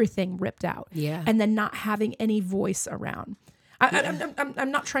 having everything ripped out. Yeah. And then not having any voice around. I'm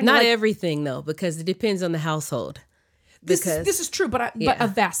not trying to Not everything though, because it depends on the household. this is true, but a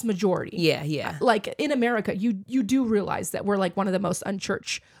vast majority. Yeah. Like in America, you do realize that we're like one of the most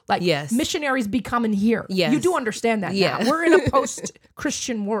unchurched. Like Yes. missionaries be coming here. Yes. You do understand that Yeah. now. We're in a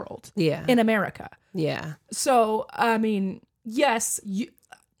post-Christian world. Yeah. In America. Yeah. So I mean, yes,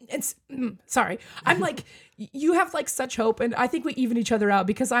 sorry. I'm like, you have like such hope, and I think we even each other out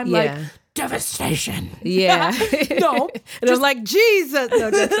because I'm like devastation. Yeah. No, and I'm like, Jesus. No,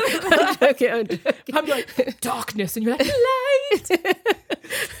 I'm joking. I'm like darkness, and you're like light.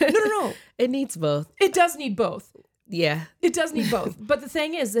 No. It needs both. It does need both. Yeah. It does need both. But the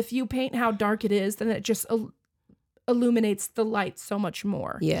thing is, if you paint how dark it is, then it just illuminates the light so much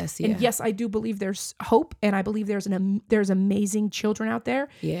more. Yes. Yeah. And yes, I do believe there's hope, and I believe there's amazing children out there.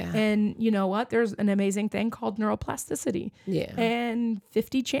 Yeah. And you know what? There's an amazing thing called neuroplasticity. Yeah. And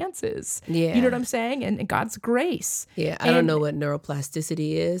 50 chances. Yeah. You know what I'm saying? And God's grace. Yeah. I don't know what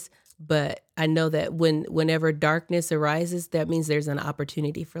neuroplasticity is, but I know that whenever darkness arises, that means there's an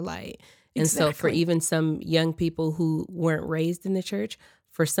opportunity for light. And so for even some young people who weren't raised in the church,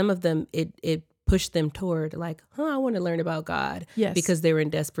 for some of them, it pushed them toward like, I want to learn about God. Yes. Because they were in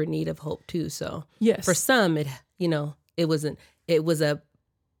desperate need of hope too. So yes, for some, it was a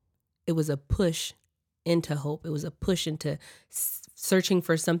push into hope. It was a push into searching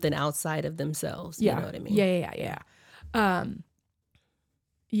for something outside of themselves. Yeah. You know what I mean? Yeah.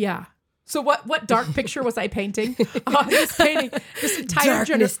 Yeah. So what dark picture was I painting? I was painting this entire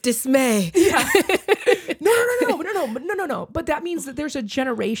darkness, dismay. Yeah. No. But that means that there's a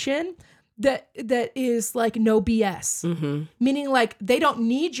generation that is like no BS. Meaning like they don't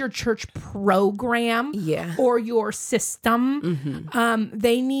need your church program or your system.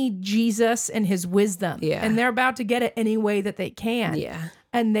 They need Jesus and his wisdom. Yeah. And they're about to get it any way that they can. Yeah.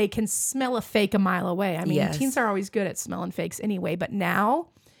 And they can smell a fake a mile away. I mean, Yes. teens are always good at smelling fakes anyway, but now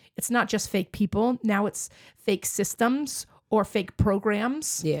it's not just fake people. Now it's fake systems or fake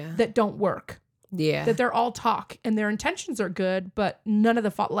programs that don't work. Yeah. That they're all talk and their intentions are good, but none of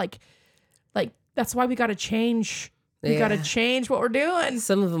the like that's why we got to change. We got to change what we're doing.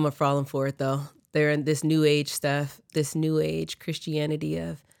 Some of them are falling for it though. They're in this new age stuff, this new age Christianity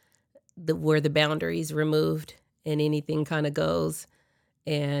of where the boundaries removed and anything kind of goes.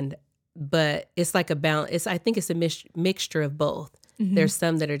 But it's like a balance. I think it's a mixture of both. There's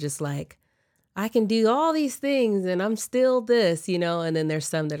some that are just like, I can do all these things and I'm still this, and then there's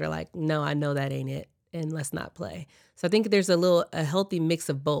some that are like, no, I know that ain't it, and let's not play. So I think there's a healthy mix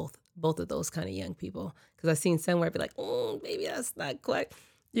of both of those kind of young people. Because I've seen some where I'd be like, maybe that's not quite.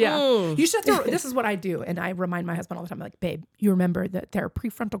 Yeah. You should have to, this is what I do. And I remind my husband all the time, like, babe, you remember that their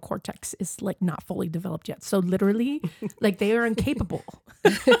prefrontal cortex is like not fully developed yet. So literally, like they are incapable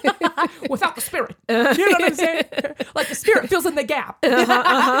without the spirit. You know what I'm saying? Like the spirit fills in the gap.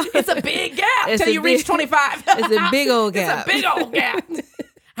 It's a big gap till you reach 25. It's a big old gap. It's a big old gap.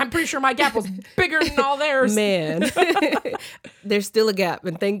 I'm pretty sure my gap was bigger than all theirs. Man, there's still a gap.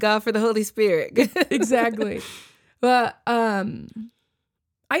 And thank God for the Holy Spirit. Exactly. But,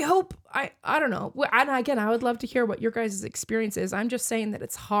 I hope, I don't know. And again, I would love to hear what your guys' experience is. I'm just saying that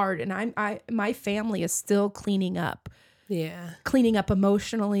it's hard, and my family is still cleaning up. Yeah. Cleaning up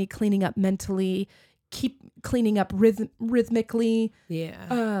emotionally, cleaning up mentally, keep cleaning up rhythmically.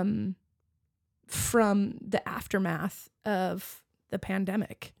 Yeah. From the aftermath of the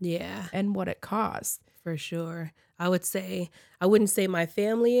pandemic. Yeah. And what it caused. For sure. I wouldn't say my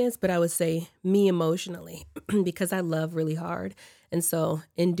family is, but I would say me emotionally because I love really hard. And so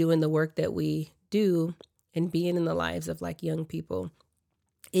in doing the work that we do and being in the lives of like young people,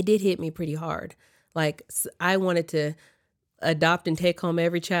 it did hit me pretty hard. Like I wanted to adopt and take home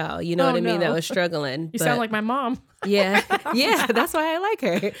every child, you know what I mean, that was struggling. You sound like my mom. Yeah. Yeah. That's why I like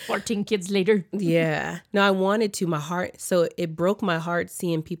her. 14 kids later. Yeah. No, I wanted to. My heart. So it broke my heart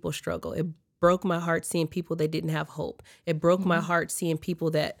seeing people struggle. It broke my heart seeing people that didn't have hope. It broke my heart seeing people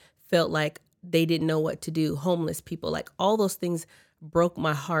that felt like they didn't know what to do. Homeless people, like all those things broke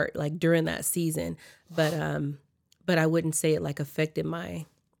my heart like during that season. But I wouldn't say it like affected my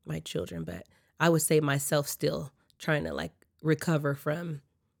children, but I would say myself still trying to like recover from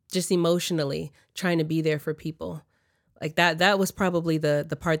just emotionally trying to be there for people. Like that was probably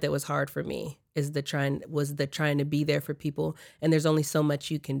the part that was hard for me is the trying to be there for people. And there's only so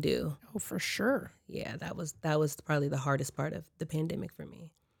much you can do. Oh, for sure. Yeah, that was probably the hardest part of the pandemic for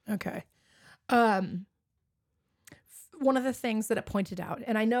me. Okay. one of the things that it pointed out,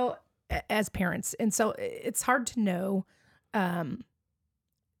 and I know as parents, and so it's hard to know,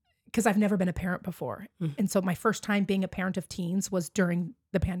 because I've never been a parent before. And so my first time being a parent of teens was during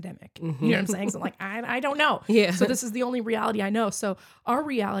the pandemic. You know what I'm saying? So I'm like, I don't know. Yeah. So this is the only reality I know. So our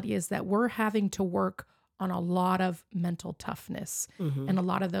reality is that we're having to work on a lot of mental toughness and a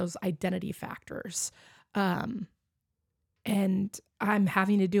lot of those identity factors. And I'm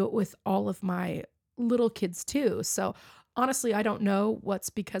having to do it with all of my little kids too. So honestly, I don't know what's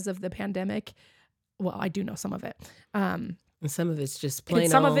because of the pandemic. Well, I do know some of it. And some of it's just plain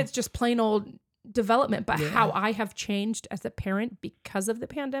Some old. of it's just plain old development, but Yeah. how I have changed as a parent because of the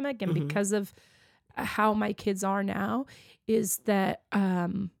pandemic and because of how my kids are now is that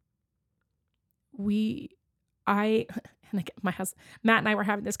and again, my husband Matt and I were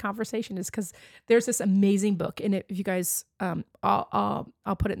having this conversation is because there's this amazing book, and if you guys, I'll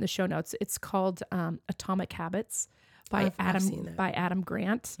put it in the show notes. It's called Atomic Habits by I've seen that. Adam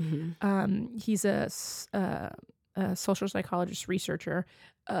Grant. He's a social psychologist researcher,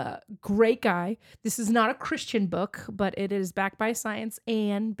 great guy. This is not a Christian book, but it is backed by science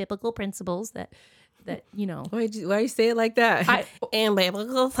and biblical principles that you know. Why you say it like that? And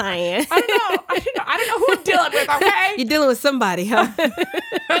biblical science. I don't know who I'm dealing with. Okay, You're dealing with somebody, huh?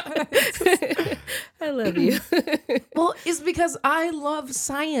 I love you. well, it's because I love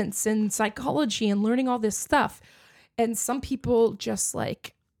science and psychology and learning all this stuff, and some people just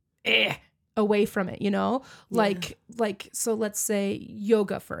like away from it, you know, like so let's say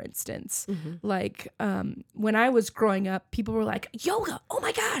yoga, for instance. Like when I was growing up, people were like, yoga, oh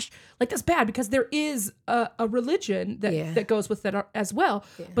my gosh, like that's bad, because there is a religion that goes with it as well.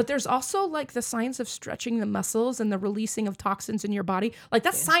 But there's also like the science of stretching the muscles and the releasing of toxins in your body. Like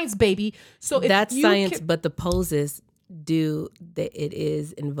that's science, baby. So if That's you science, but the poses do that. It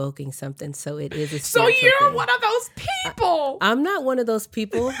is invoking something, so it is a so spiritual you're thing. one of those people. I'm not one of those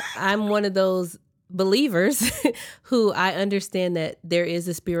people. I'm one of those believers who I understand that there is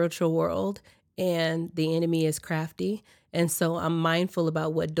a spiritual world and the enemy is crafty. And so I'm mindful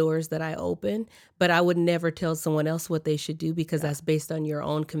about what doors that I open, but I would never tell someone else what they should do because that's based on your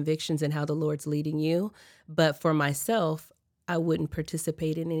own convictions and how the Lord's leading you. But for myself, I wouldn't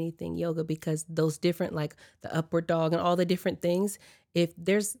participate in anything yoga because those different, like the upward dog and all the different things, if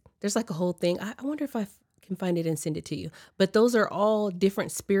there's like a whole thing, I wonder if I can find it and send it to you. But those are all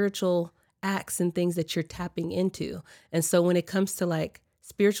different spiritual acts and things that you're tapping into. And so when it comes to like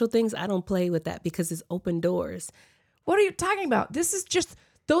spiritual things, I don't play with that because it's open doors. What are you talking about? This is just,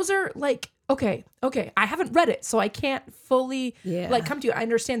 those are like, okay. I haven't read it, so I can't fully like come to you. I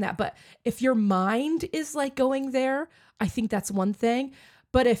understand that. But if your mind is like going there, I think that's one thing.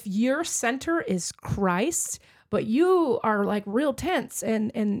 But if your center is Christ, but you are like real tense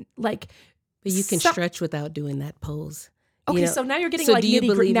and like. But you can stretch without doing that pose. Okay, you know? so now you're getting So like do you nitty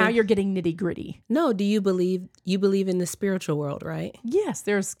gritty. believe Now in- you're getting nitty gritty. No, do you believe in the spiritual world, right? Yes,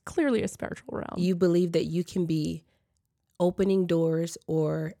 there's clearly a spiritual realm. You believe that you can be opening doors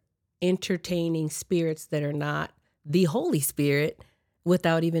or entertaining spirits that are not the Holy Spirit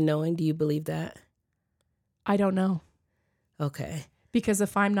without even knowing. Do you believe that? I don't know. Okay. Because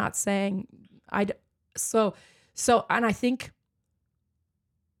if I'm not saying, so, and I think,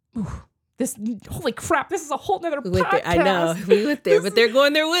 this, holy crap, this is a whole nother podcast. I know, we went there, but they're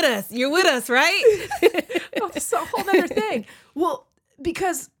going there with us. You're with us, right? Oh, this is a whole nother thing. Well,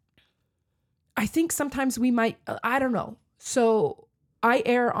 because I think sometimes we might, I don't know. So I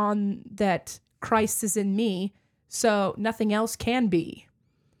err on that Christ is in me, so nothing else can be.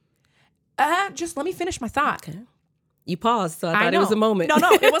 Just let me finish my thought. Okay. You paused, so I thought know. it was a moment. No,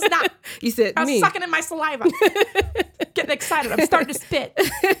 it was not. You said I was me. sucking in my saliva. Getting excited. I'm starting to spit.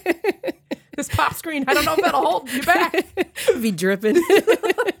 This pop screen, I don't know if it'll hold you back. Be dripping.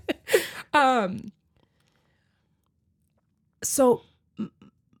 So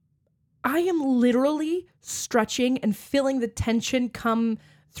I am literally stretching and feeling the tension come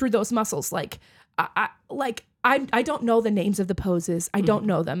through those muscles. Like I don't know the names of the poses. I don't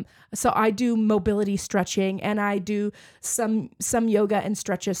know them. So I do mobility stretching and I do some yoga and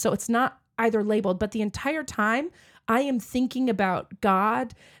stretches. So it's not either labeled, but the entire time I am thinking about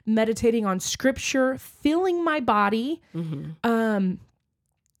God, meditating on scripture, feeling my body, and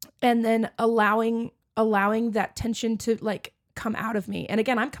then allowing that tension to like come out of me. And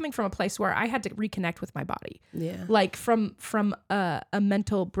again, I'm coming from a place where I had to reconnect with my body. Yeah. Like from a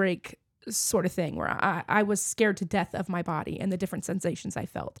mental break sort of thing where I was scared to death of my body and the different sensations I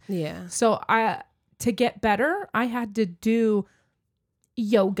felt. Yeah. So to get better, I had to do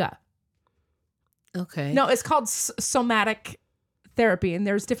yoga. Okay. No, it's called somatic therapy, and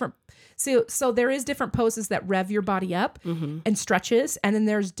there's different. So there is different poses that rev your body up and stretches. And then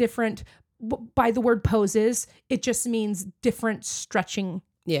there's different, by the word poses, it just means different stretching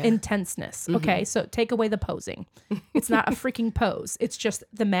intenseness. Okay. So take away the posing. It's not a freaking pose. It's just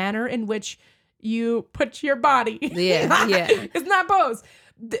the manner in which you put your body. Yeah. It's not pose.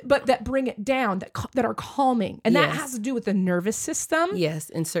 But that bring it down, that are calming. And that has to do with the nervous system. Yes,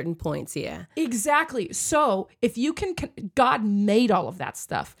 in certain points, yeah. Exactly. So if you can, God made all of that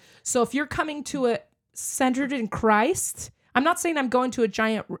stuff. So if you're coming to it centered in Christ, I'm not saying I'm going to a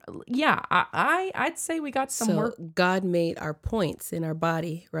giant, I'd say we got some work. God made our points in our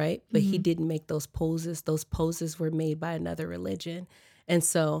body, right? But he didn't make those poses. Those poses were made by another religion. And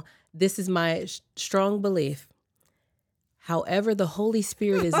so this is my strong belief. However the Holy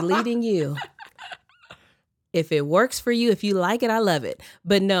Spirit is leading you, if it works for you, if you like it, I love it.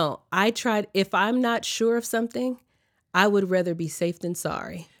 But no, if I'm not sure of something, I would rather be safe than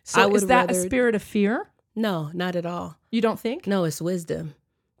sorry. So is that a spirit of fear? No, not at all. You don't think? No, it's wisdom.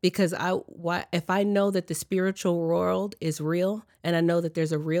 Because if I know that the spiritual world is real, and I know that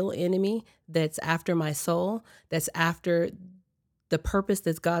there's a real enemy that's after my soul, that's after the purpose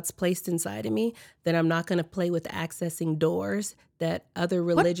that God's placed inside of me, then I'm not going to play with accessing doors that other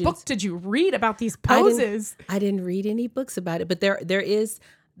religions. What book did you read about these poses? I didn't read any books about it, but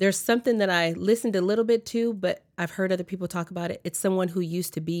there's something that I listened a little bit to, but I've heard other people talk about it. It's someone who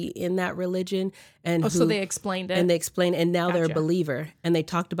used to be in that religion, and so they explained it, and now they're a believer, and they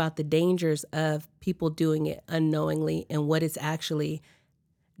talked about the dangers of people doing it unknowingly and what it's actually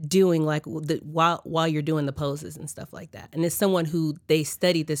doing, like while you're doing the poses and stuff like that. And it's someone who they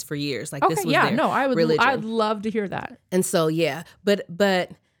studied this for years. Like this was their religion. I'd love to hear that. And so but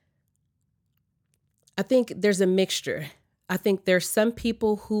I think there's a mixture. I think there's some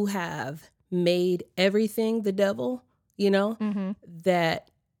people who have made everything the devil, that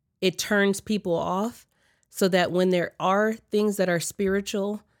it turns people off, so that when there are things that are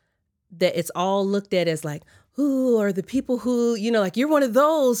spiritual, that it's all looked at as like, who are the people who, like you're one of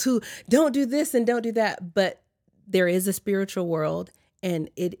those who don't do this and don't do that. But there is a spiritual world, and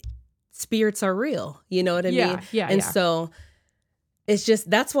spirits are real. You know what I mean? Yeah. And so it's just,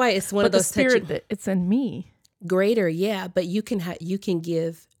 that's why it's one of those the spirit that it's in me. Greater, yeah. But you can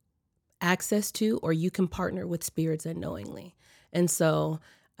give access to, or you can partner with spirits unknowingly. And so,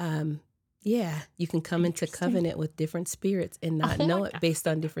 you can come into covenant with different spirits and not know it based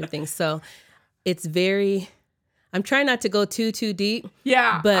on different things. So it's I'm trying not to go too deep.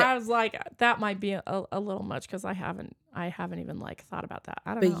 Yeah, but I was like, that might be a little much, because I haven't even like thought about that.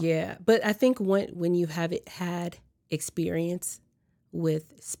 I don't know. But yeah, but I think when you have had experience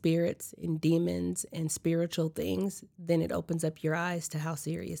with spirits and demons and spiritual things, then it opens up your eyes to how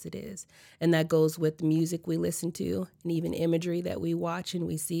serious it is. And that goes with music we listen to, and even imagery that we watch and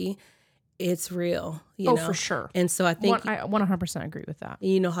we see. It's real, you know? For sure. And so I think I 100% agree with that.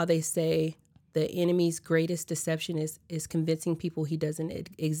 You know how they say the enemy's greatest deception is convincing people he doesn't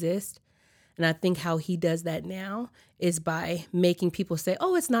exist. And I think how he does that now is by making people say,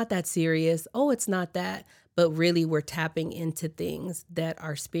 oh, it's not that serious. Oh, it's not that. But really, we're tapping into things that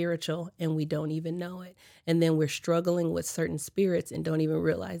are spiritual, and we don't even know it. And then we're struggling with certain spirits and don't even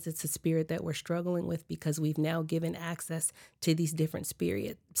realize it's a spirit that we're struggling with, because we've now given access to these different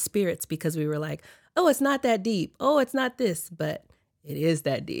spirits because we were like, oh, it's not that deep. Oh, it's not this. But it is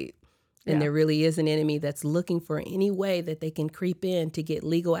that deep. And there really is an enemy that's looking for any way that they can creep in to get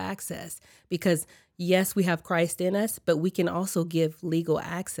legal access. Because yes, we have Christ in us, but we can also give legal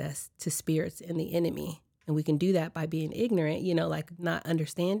access to spirits and the enemy. And we can do that by being ignorant, like not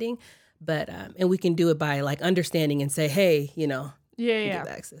understanding. But, and we can do it by like understanding and say, hey, give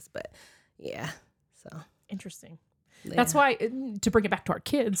access. But so. Interesting. Yeah. That's why, to bring it back to our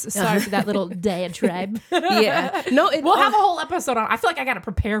kids, sorry for that little diatribe. Yeah. No, we'll have a whole episode on. I feel like I got to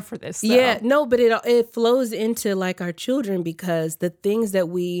prepare for this. Though. Yeah. No, but it flows into like our children, because the things that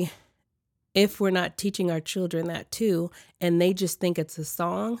if we're not teaching our children that too, and they just think it's a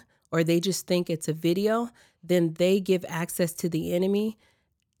song or they just think it's a video, then they give access to the enemy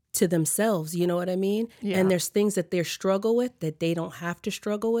to themselves. You know what I mean? Yeah. And there's things that they struggle with that they don't have to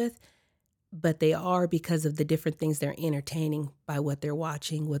struggle with. But they are, because of the different things they're entertaining by what they're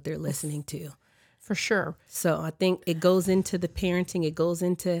watching, what they're listening to. For sure. So I think it goes into the parenting. It goes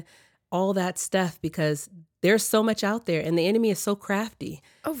into all that stuff, because there's so much out there, and the enemy is so crafty.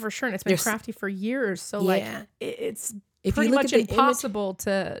 Oh, for sure. And it's been crafty for years. So it's pretty much impossible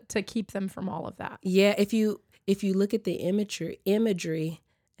to keep them from all of that. Yeah. If you look at the imagery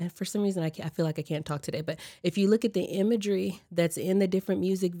and for some reason I feel like I can't talk today, but if you look at the imagery that's in the different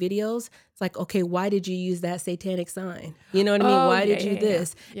music videos, it's like, okay, why did you use that satanic sign? You know what I mean? Why did you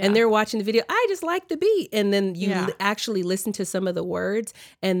this? Yeah. And they're watching the video. I just like the beat. And then you Yeah. actually listen to some of the words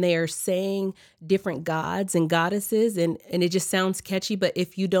and they're saying different gods and goddesses and it just sounds catchy. But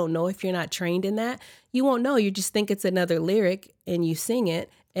if you don't know, if you're not trained in that, you won't know. You just think it's another lyric and you sing it.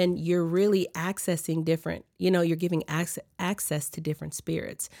 And you're really accessing different, you're giving access to different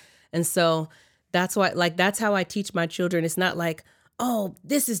spirits. And so that's why, like, that's how I teach my children. It's not like, oh,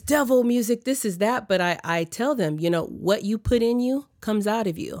 this is devil music, this is that. But I tell them, what you put in you comes out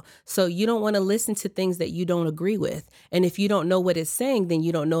of you. So you don't want to listen to things that you don't agree with. And if you don't know what it's saying, then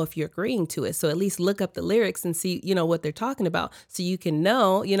you don't know if you're agreeing to it. So at least look up the lyrics and see, what they're talking about. So you can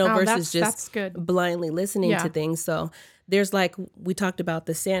know, versus just blindly listening to things. So there's like, we talked about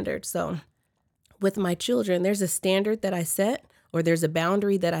the standard. So with my children, there's a standard that I set or there's a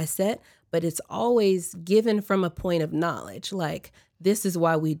boundary that I set, but it's always given from a point of knowledge. Like, this is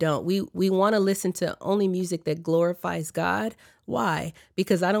why we don't. We want to listen to only music that glorifies God. Why?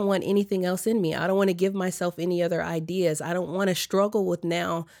 Because I don't want anything else in me. I don't want to give myself any other ideas. I don't want to struggle with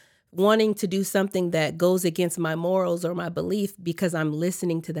now wanting to do something that goes against my morals or my belief because I'm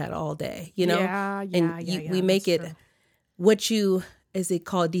listening to that all day, we make it true. Is it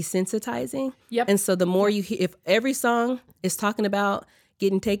called desensitizing? Yep. And so the more you hear, if every song is talking about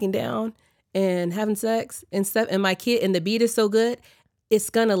getting taken down and having sex and stuff, and my kid, and the beat is so good, it's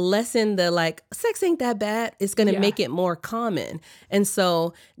going to lessen the like, sex ain't that bad. It's going to make it more common. And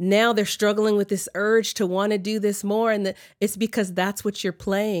so now they're struggling with this urge to want to do this more. And it's because that's what you're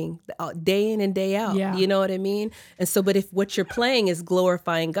playing day in and day out. Yeah. You know what I mean? And so, but if what you're playing is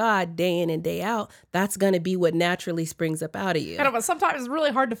glorifying God day in and day out, that's going to be what naturally springs up out of you. I know, but sometimes it's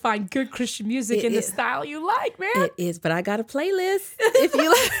really hard to find good Christian music in the style you like, man. It is, but I got a playlist. If you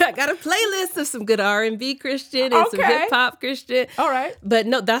like, I got a playlist of some good R&B Christian and some hip hop Christian. All right. But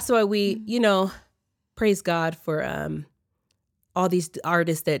no, that's why we, praise God for all these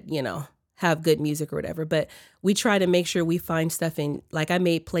artists that, have good music or whatever. But we try to make sure we find stuff in, like I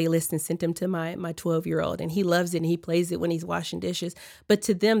made playlists and sent them to my 12-year-old and he loves it and he plays it when he's washing dishes. But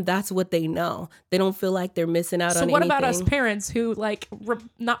to them, that's what they know. They don't feel like they're missing out on anything. So what about us parents who like,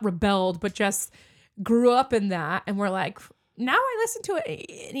 not rebelled, but just grew up in that and we're like, now I listen to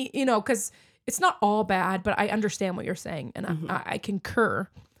it, because it's not all bad, but I understand what you're saying, and I concur.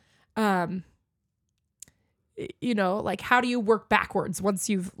 Like, how do you work backwards once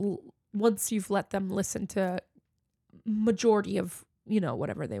you've let them listen to majority of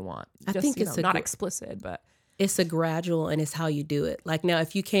whatever they want? I think it's not explicit, but it's a gradual, and it's how you do it. Like now,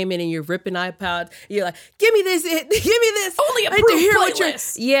 if you came in and you're ripping iPod, you're like, give me this, give me this. Only approved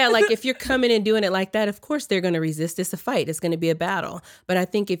playlist. Yeah, like if you're coming and doing it like that, of course they're going to resist. It's a fight. It's going to be a battle. But I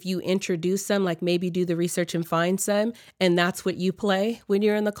think if you introduce some, like maybe do the research and find some, and that's what you play when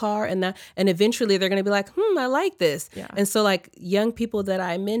you're in the car, and eventually they're going to be like, I like this. Yeah. And so like young people that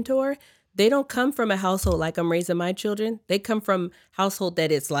I mentor, they don't come from a household like I'm raising my children. They come from household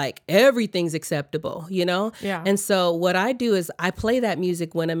that it's like everything's acceptable, Yeah. And so what I do is I play that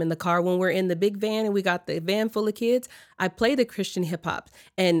music when I'm in the car, when we're in the big van and we got the van full of kids. I play the Christian hip hop,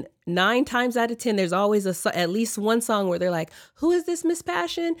 and 9 times out of 10, there's always at least one song where they're like, who is this Miss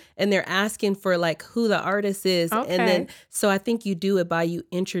Passion? And they're asking for like who the artist is. Okay. And then, so I think you do it by you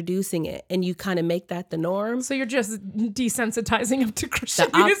introducing it and you kind of make that the norm. So you're just desensitizing them to Christian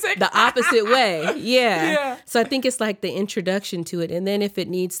music. The opposite way. Yeah. Yeah. So I think it's like the introduction to it. And then if it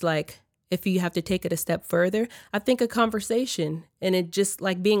needs if you have to take it a step further, I think a conversation and it just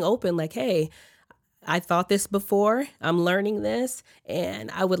like being open, like, hey, I thought this before, I'm learning this,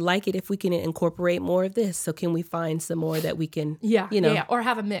 and I would like it if we can incorporate more of this. So can we find some more that we can, Yeah, or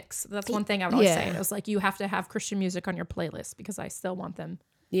have a mix. That's one thing I would always say. It was like, you have to have Christian music on your playlist because I still want them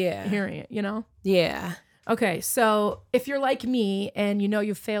hearing it, Yeah. Okay, so if you're like me and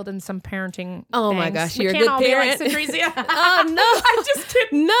you've failed in some parenting my gosh, you're a can't good all parent. Be like Cedrizia. Oh, no. I'm just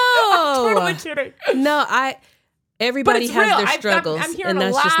kidding. No. I'm totally kidding. No, everybody has real. their struggles, I'm hearing and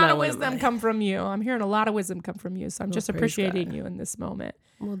that's a just lot not of one wisdom come from you. I'm hearing a lot of wisdom come from you, so I'm just appreciating you in this moment.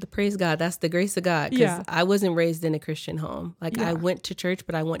 Well, praise God. That's the grace of God, because I wasn't raised in a Christian home. Like I went to church,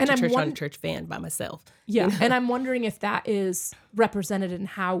 but I went to church on a church van by myself. Yeah, and I'm wondering if that is represented in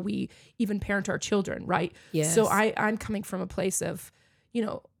how we even parent our children, right? Yes. So I'm coming from a place of,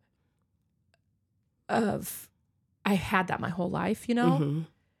 I had that my whole life, Mm-hmm.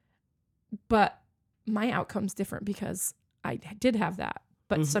 but my outcome's different because I did have that.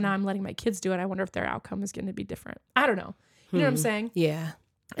 But so now I'm letting my kids do it. I wonder if their outcome is going to be different. I don't know. You know what I'm saying? Yeah.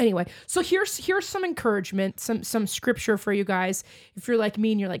 Anyway, so here's some encouragement, some scripture for you guys. If you're like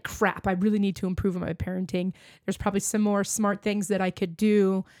me and you're like, crap, I really need to improve on my parenting. There's probably some more smart things that I could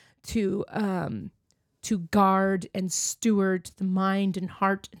do to guard and steward the mind and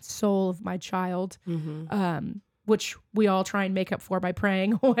heart and soul of my child. Which we all try and make up for by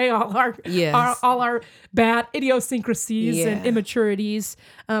praying away all our bad idiosyncrasies and immaturities.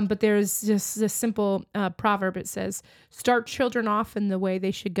 But there's just this simple proverb. It says, start children off in the way they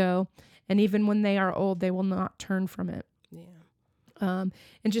should go, and even when they are old, they will not turn from it. And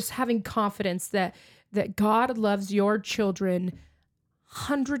just having confidence that God loves your children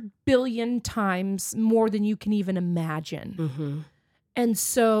 100 billion times more than you can even imagine. And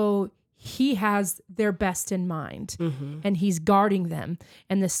so he has their best in mind, and he's guarding them,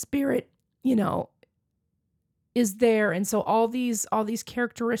 and the Spirit, is there. And so all these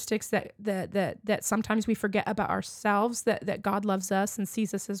characteristics that sometimes we forget about ourselves, that God loves us and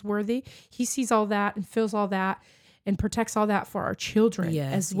sees us as worthy. He sees all that and feels all that and protects all that for our children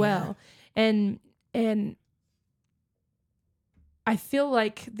as well. And I feel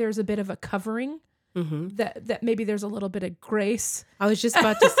like there's a bit of a covering. That maybe there's a little bit of grace. I was just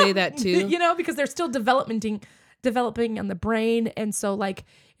about to say that too. Because they're still developing on the brain. And so like,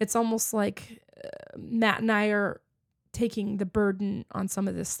 it's almost like Matt and I are taking the burden on some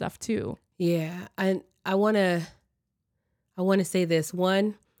of this stuff too. Yeah. And I want to say this.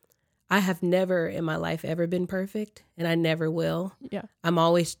 One, I have never in my life ever been perfect, and I never will. Yeah. I'm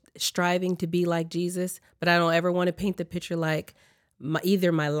always striving to be like Jesus, but I don't ever want to paint the picture like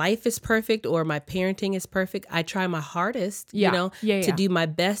either my life is perfect or my parenting is perfect. I try my hardest, to do my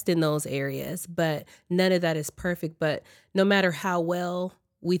best in those areas, but none of that is perfect. But no matter how well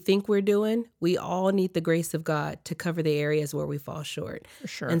we think we're doing, we all need the grace of God to cover the areas where we fall short. For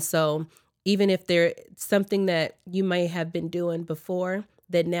sure. And so even if there's something that you may have been doing before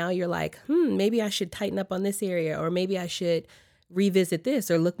that now you're like, maybe I should tighten up on this area, or maybe I should revisit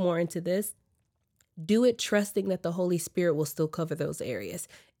this or look more into this. Do it trusting that the Holy Spirit will still cover those areas.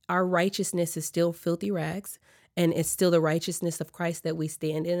 Our righteousness is still filthy rags, and it's still the righteousness of Christ that we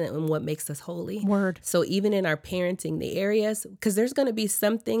stand in and what makes us holy. Word. So even in our parenting, the areas, because there's going to be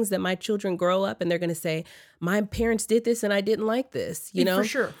some things that my children grow up and they're going to say, my parents did this and I didn't like this, For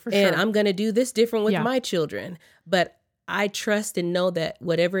sure. And I'm going to do this different with my children. But I trust and know that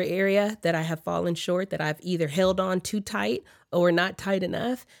whatever area that I have fallen short, that I've either held on too tight or not tight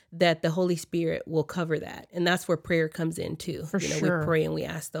enough, that the Holy Spirit will cover that. And that's where prayer comes in too. For sure. We pray and we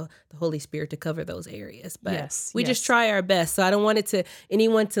ask the Holy Spirit to cover those areas. But we yes. just try our best. So I don't want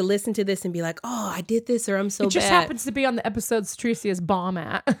anyone to listen to this and be like, oh, I did this or I'm so bad. It just happens to be on the episodes Tracy is bomb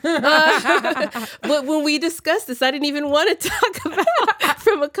at. But when we discussed this, I didn't even want to talk about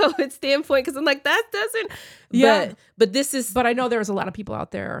from a COVID standpoint, because I'm like, that doesn't. Yeah. But this is. But I know there's a lot of people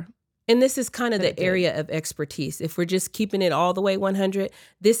out there. And this is kind of the area of expertise. If we're just keeping it all the way 100,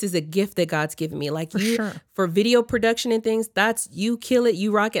 this is a gift that God's given me. Like for video production and things, that's you kill it,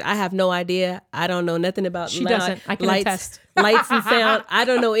 you rock it. I have no idea. I don't know nothing about She doesn't. I can attest. Lights and sound. I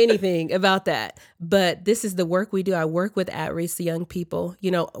don't know anything about that. But this is the work we do. I work with at-risk young people.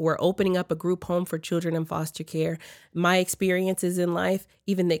 We're opening up a group home for children in foster care. My experiences in life,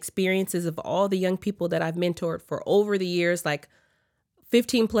 even the experiences of all the young people that I've mentored for over the years, like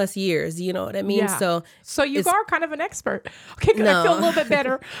 15 plus years, you know what I mean? Yeah. So you are kind of an expert. Okay, good. No. I feel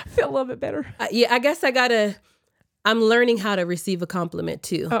a little bit better. I guess I'm learning how to receive a compliment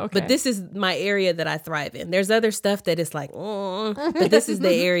too. Oh, okay. But this is my area that I thrive in. There's other stuff that is like, but this is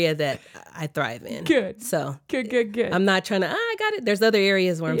the area that I thrive in. Good. So good. I'm not trying to, I got it. There's other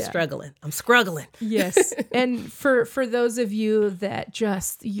areas where I'm struggling. I'm struggling. Yes. And for those of you that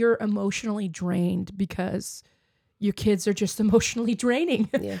you're emotionally drained because your kids are just emotionally draining.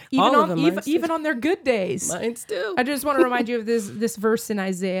 Yeah. Even on their good days. Mine's too. I just want to remind you of this verse in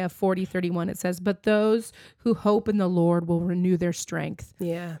Isaiah 40:31. It says, "But those who hope in the Lord will renew their strength.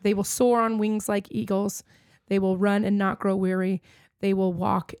 Yeah. They will soar on wings like eagles. They will run and not grow weary. They will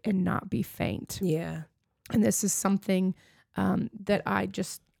walk and not be faint." Yeah. And this is something that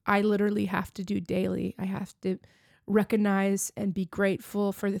I literally have to do daily. I have to recognize and be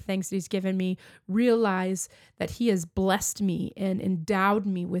grateful for the things that he's given me, realize that he has blessed me and endowed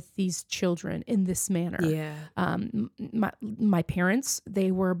me with these children in this manner. Yeah. My parents,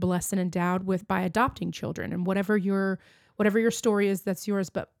 they were blessed and endowed with by adopting children, and whatever your story is, that's yours.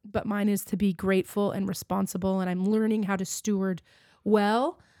 But mine is to be grateful and responsible, and I'm learning how to steward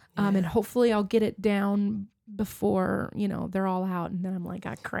well. And hopefully I'll get it down before, they're all out. And then I'm like,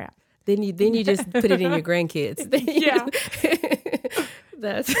 crap. Then you just put it in your grandkids. Yeah.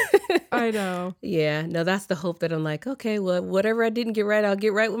 That's I know. Yeah, no, that's the hope that I'm like, okay, well, whatever I didn't get right, I'll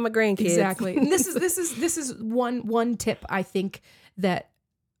get right with my grandkids. Exactly. And this is one tip I think that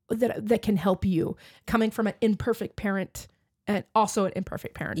can help you, coming from an imperfect parent and also an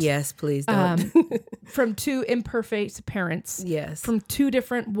imperfect parent. Yes, please don't. From two imperfect parents. Yes. From two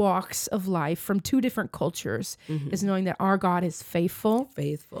different walks of life, from two different cultures, is knowing that our God is faithful.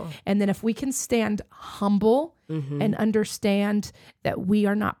 Faithful. And then if we can stand humble and understand that we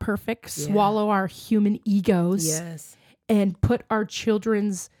are not perfect, swallow our human egos, Yes, and put our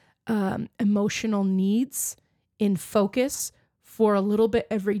children's emotional needs in focus for a little bit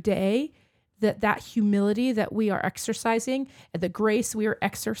every day, that humility that we are exercising, and the grace we are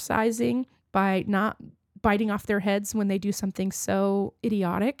exercising by not biting off their heads when they do something so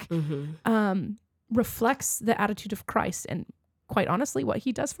idiotic, reflects the attitude of Christ and, quite honestly, what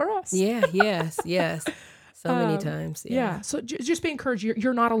he does for us. Yeah, yes. So many times. Yeah. So just be encouraged.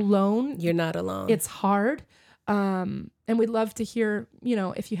 You're not alone. You're not alone. It's hard. And we'd love to hear,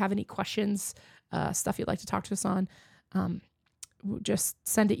 if you have any questions, stuff you'd like to talk to us on, just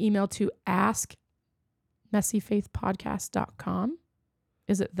send an email to askmessyfaithpodcast.com.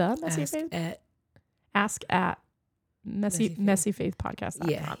 Is it the Messy Faith? Ask at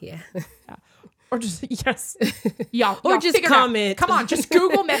messyfaithpodcast.com. Yeah. Or just, yes. Yeah. Or just comment. Come on, just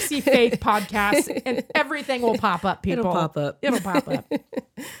Google Messy Faith Podcast and everything will pop up, people. It'll pop up.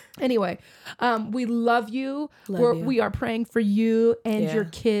 Anyway, we love you. We are praying for you and your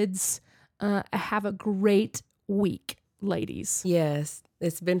kids. Have a great week, ladies. Yes,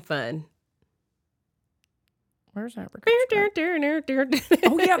 it's been fun. Where's that? Oh,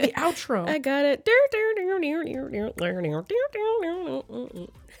 yeah, the outro. I got it.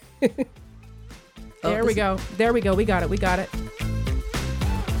 There we go. We got it.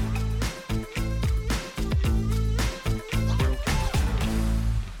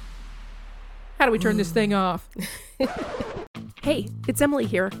 How do we turn this thing off? Hey, it's Emily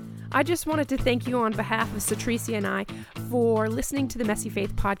here. I just wanted to thank you on behalf of Satricia and I for listening to the Messy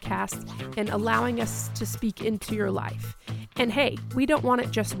Faith podcast and allowing us to speak into your life. And hey, we don't want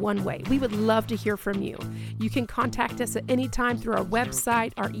it just one way. We would love to hear from you. You can contact us at any time through our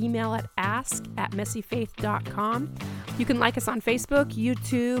website, our email at ask@messyfaith.com. You can like us on Facebook,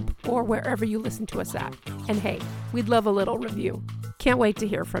 YouTube, or wherever you listen to us at. And hey, we'd love a little review. Can't wait to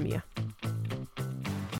hear from you.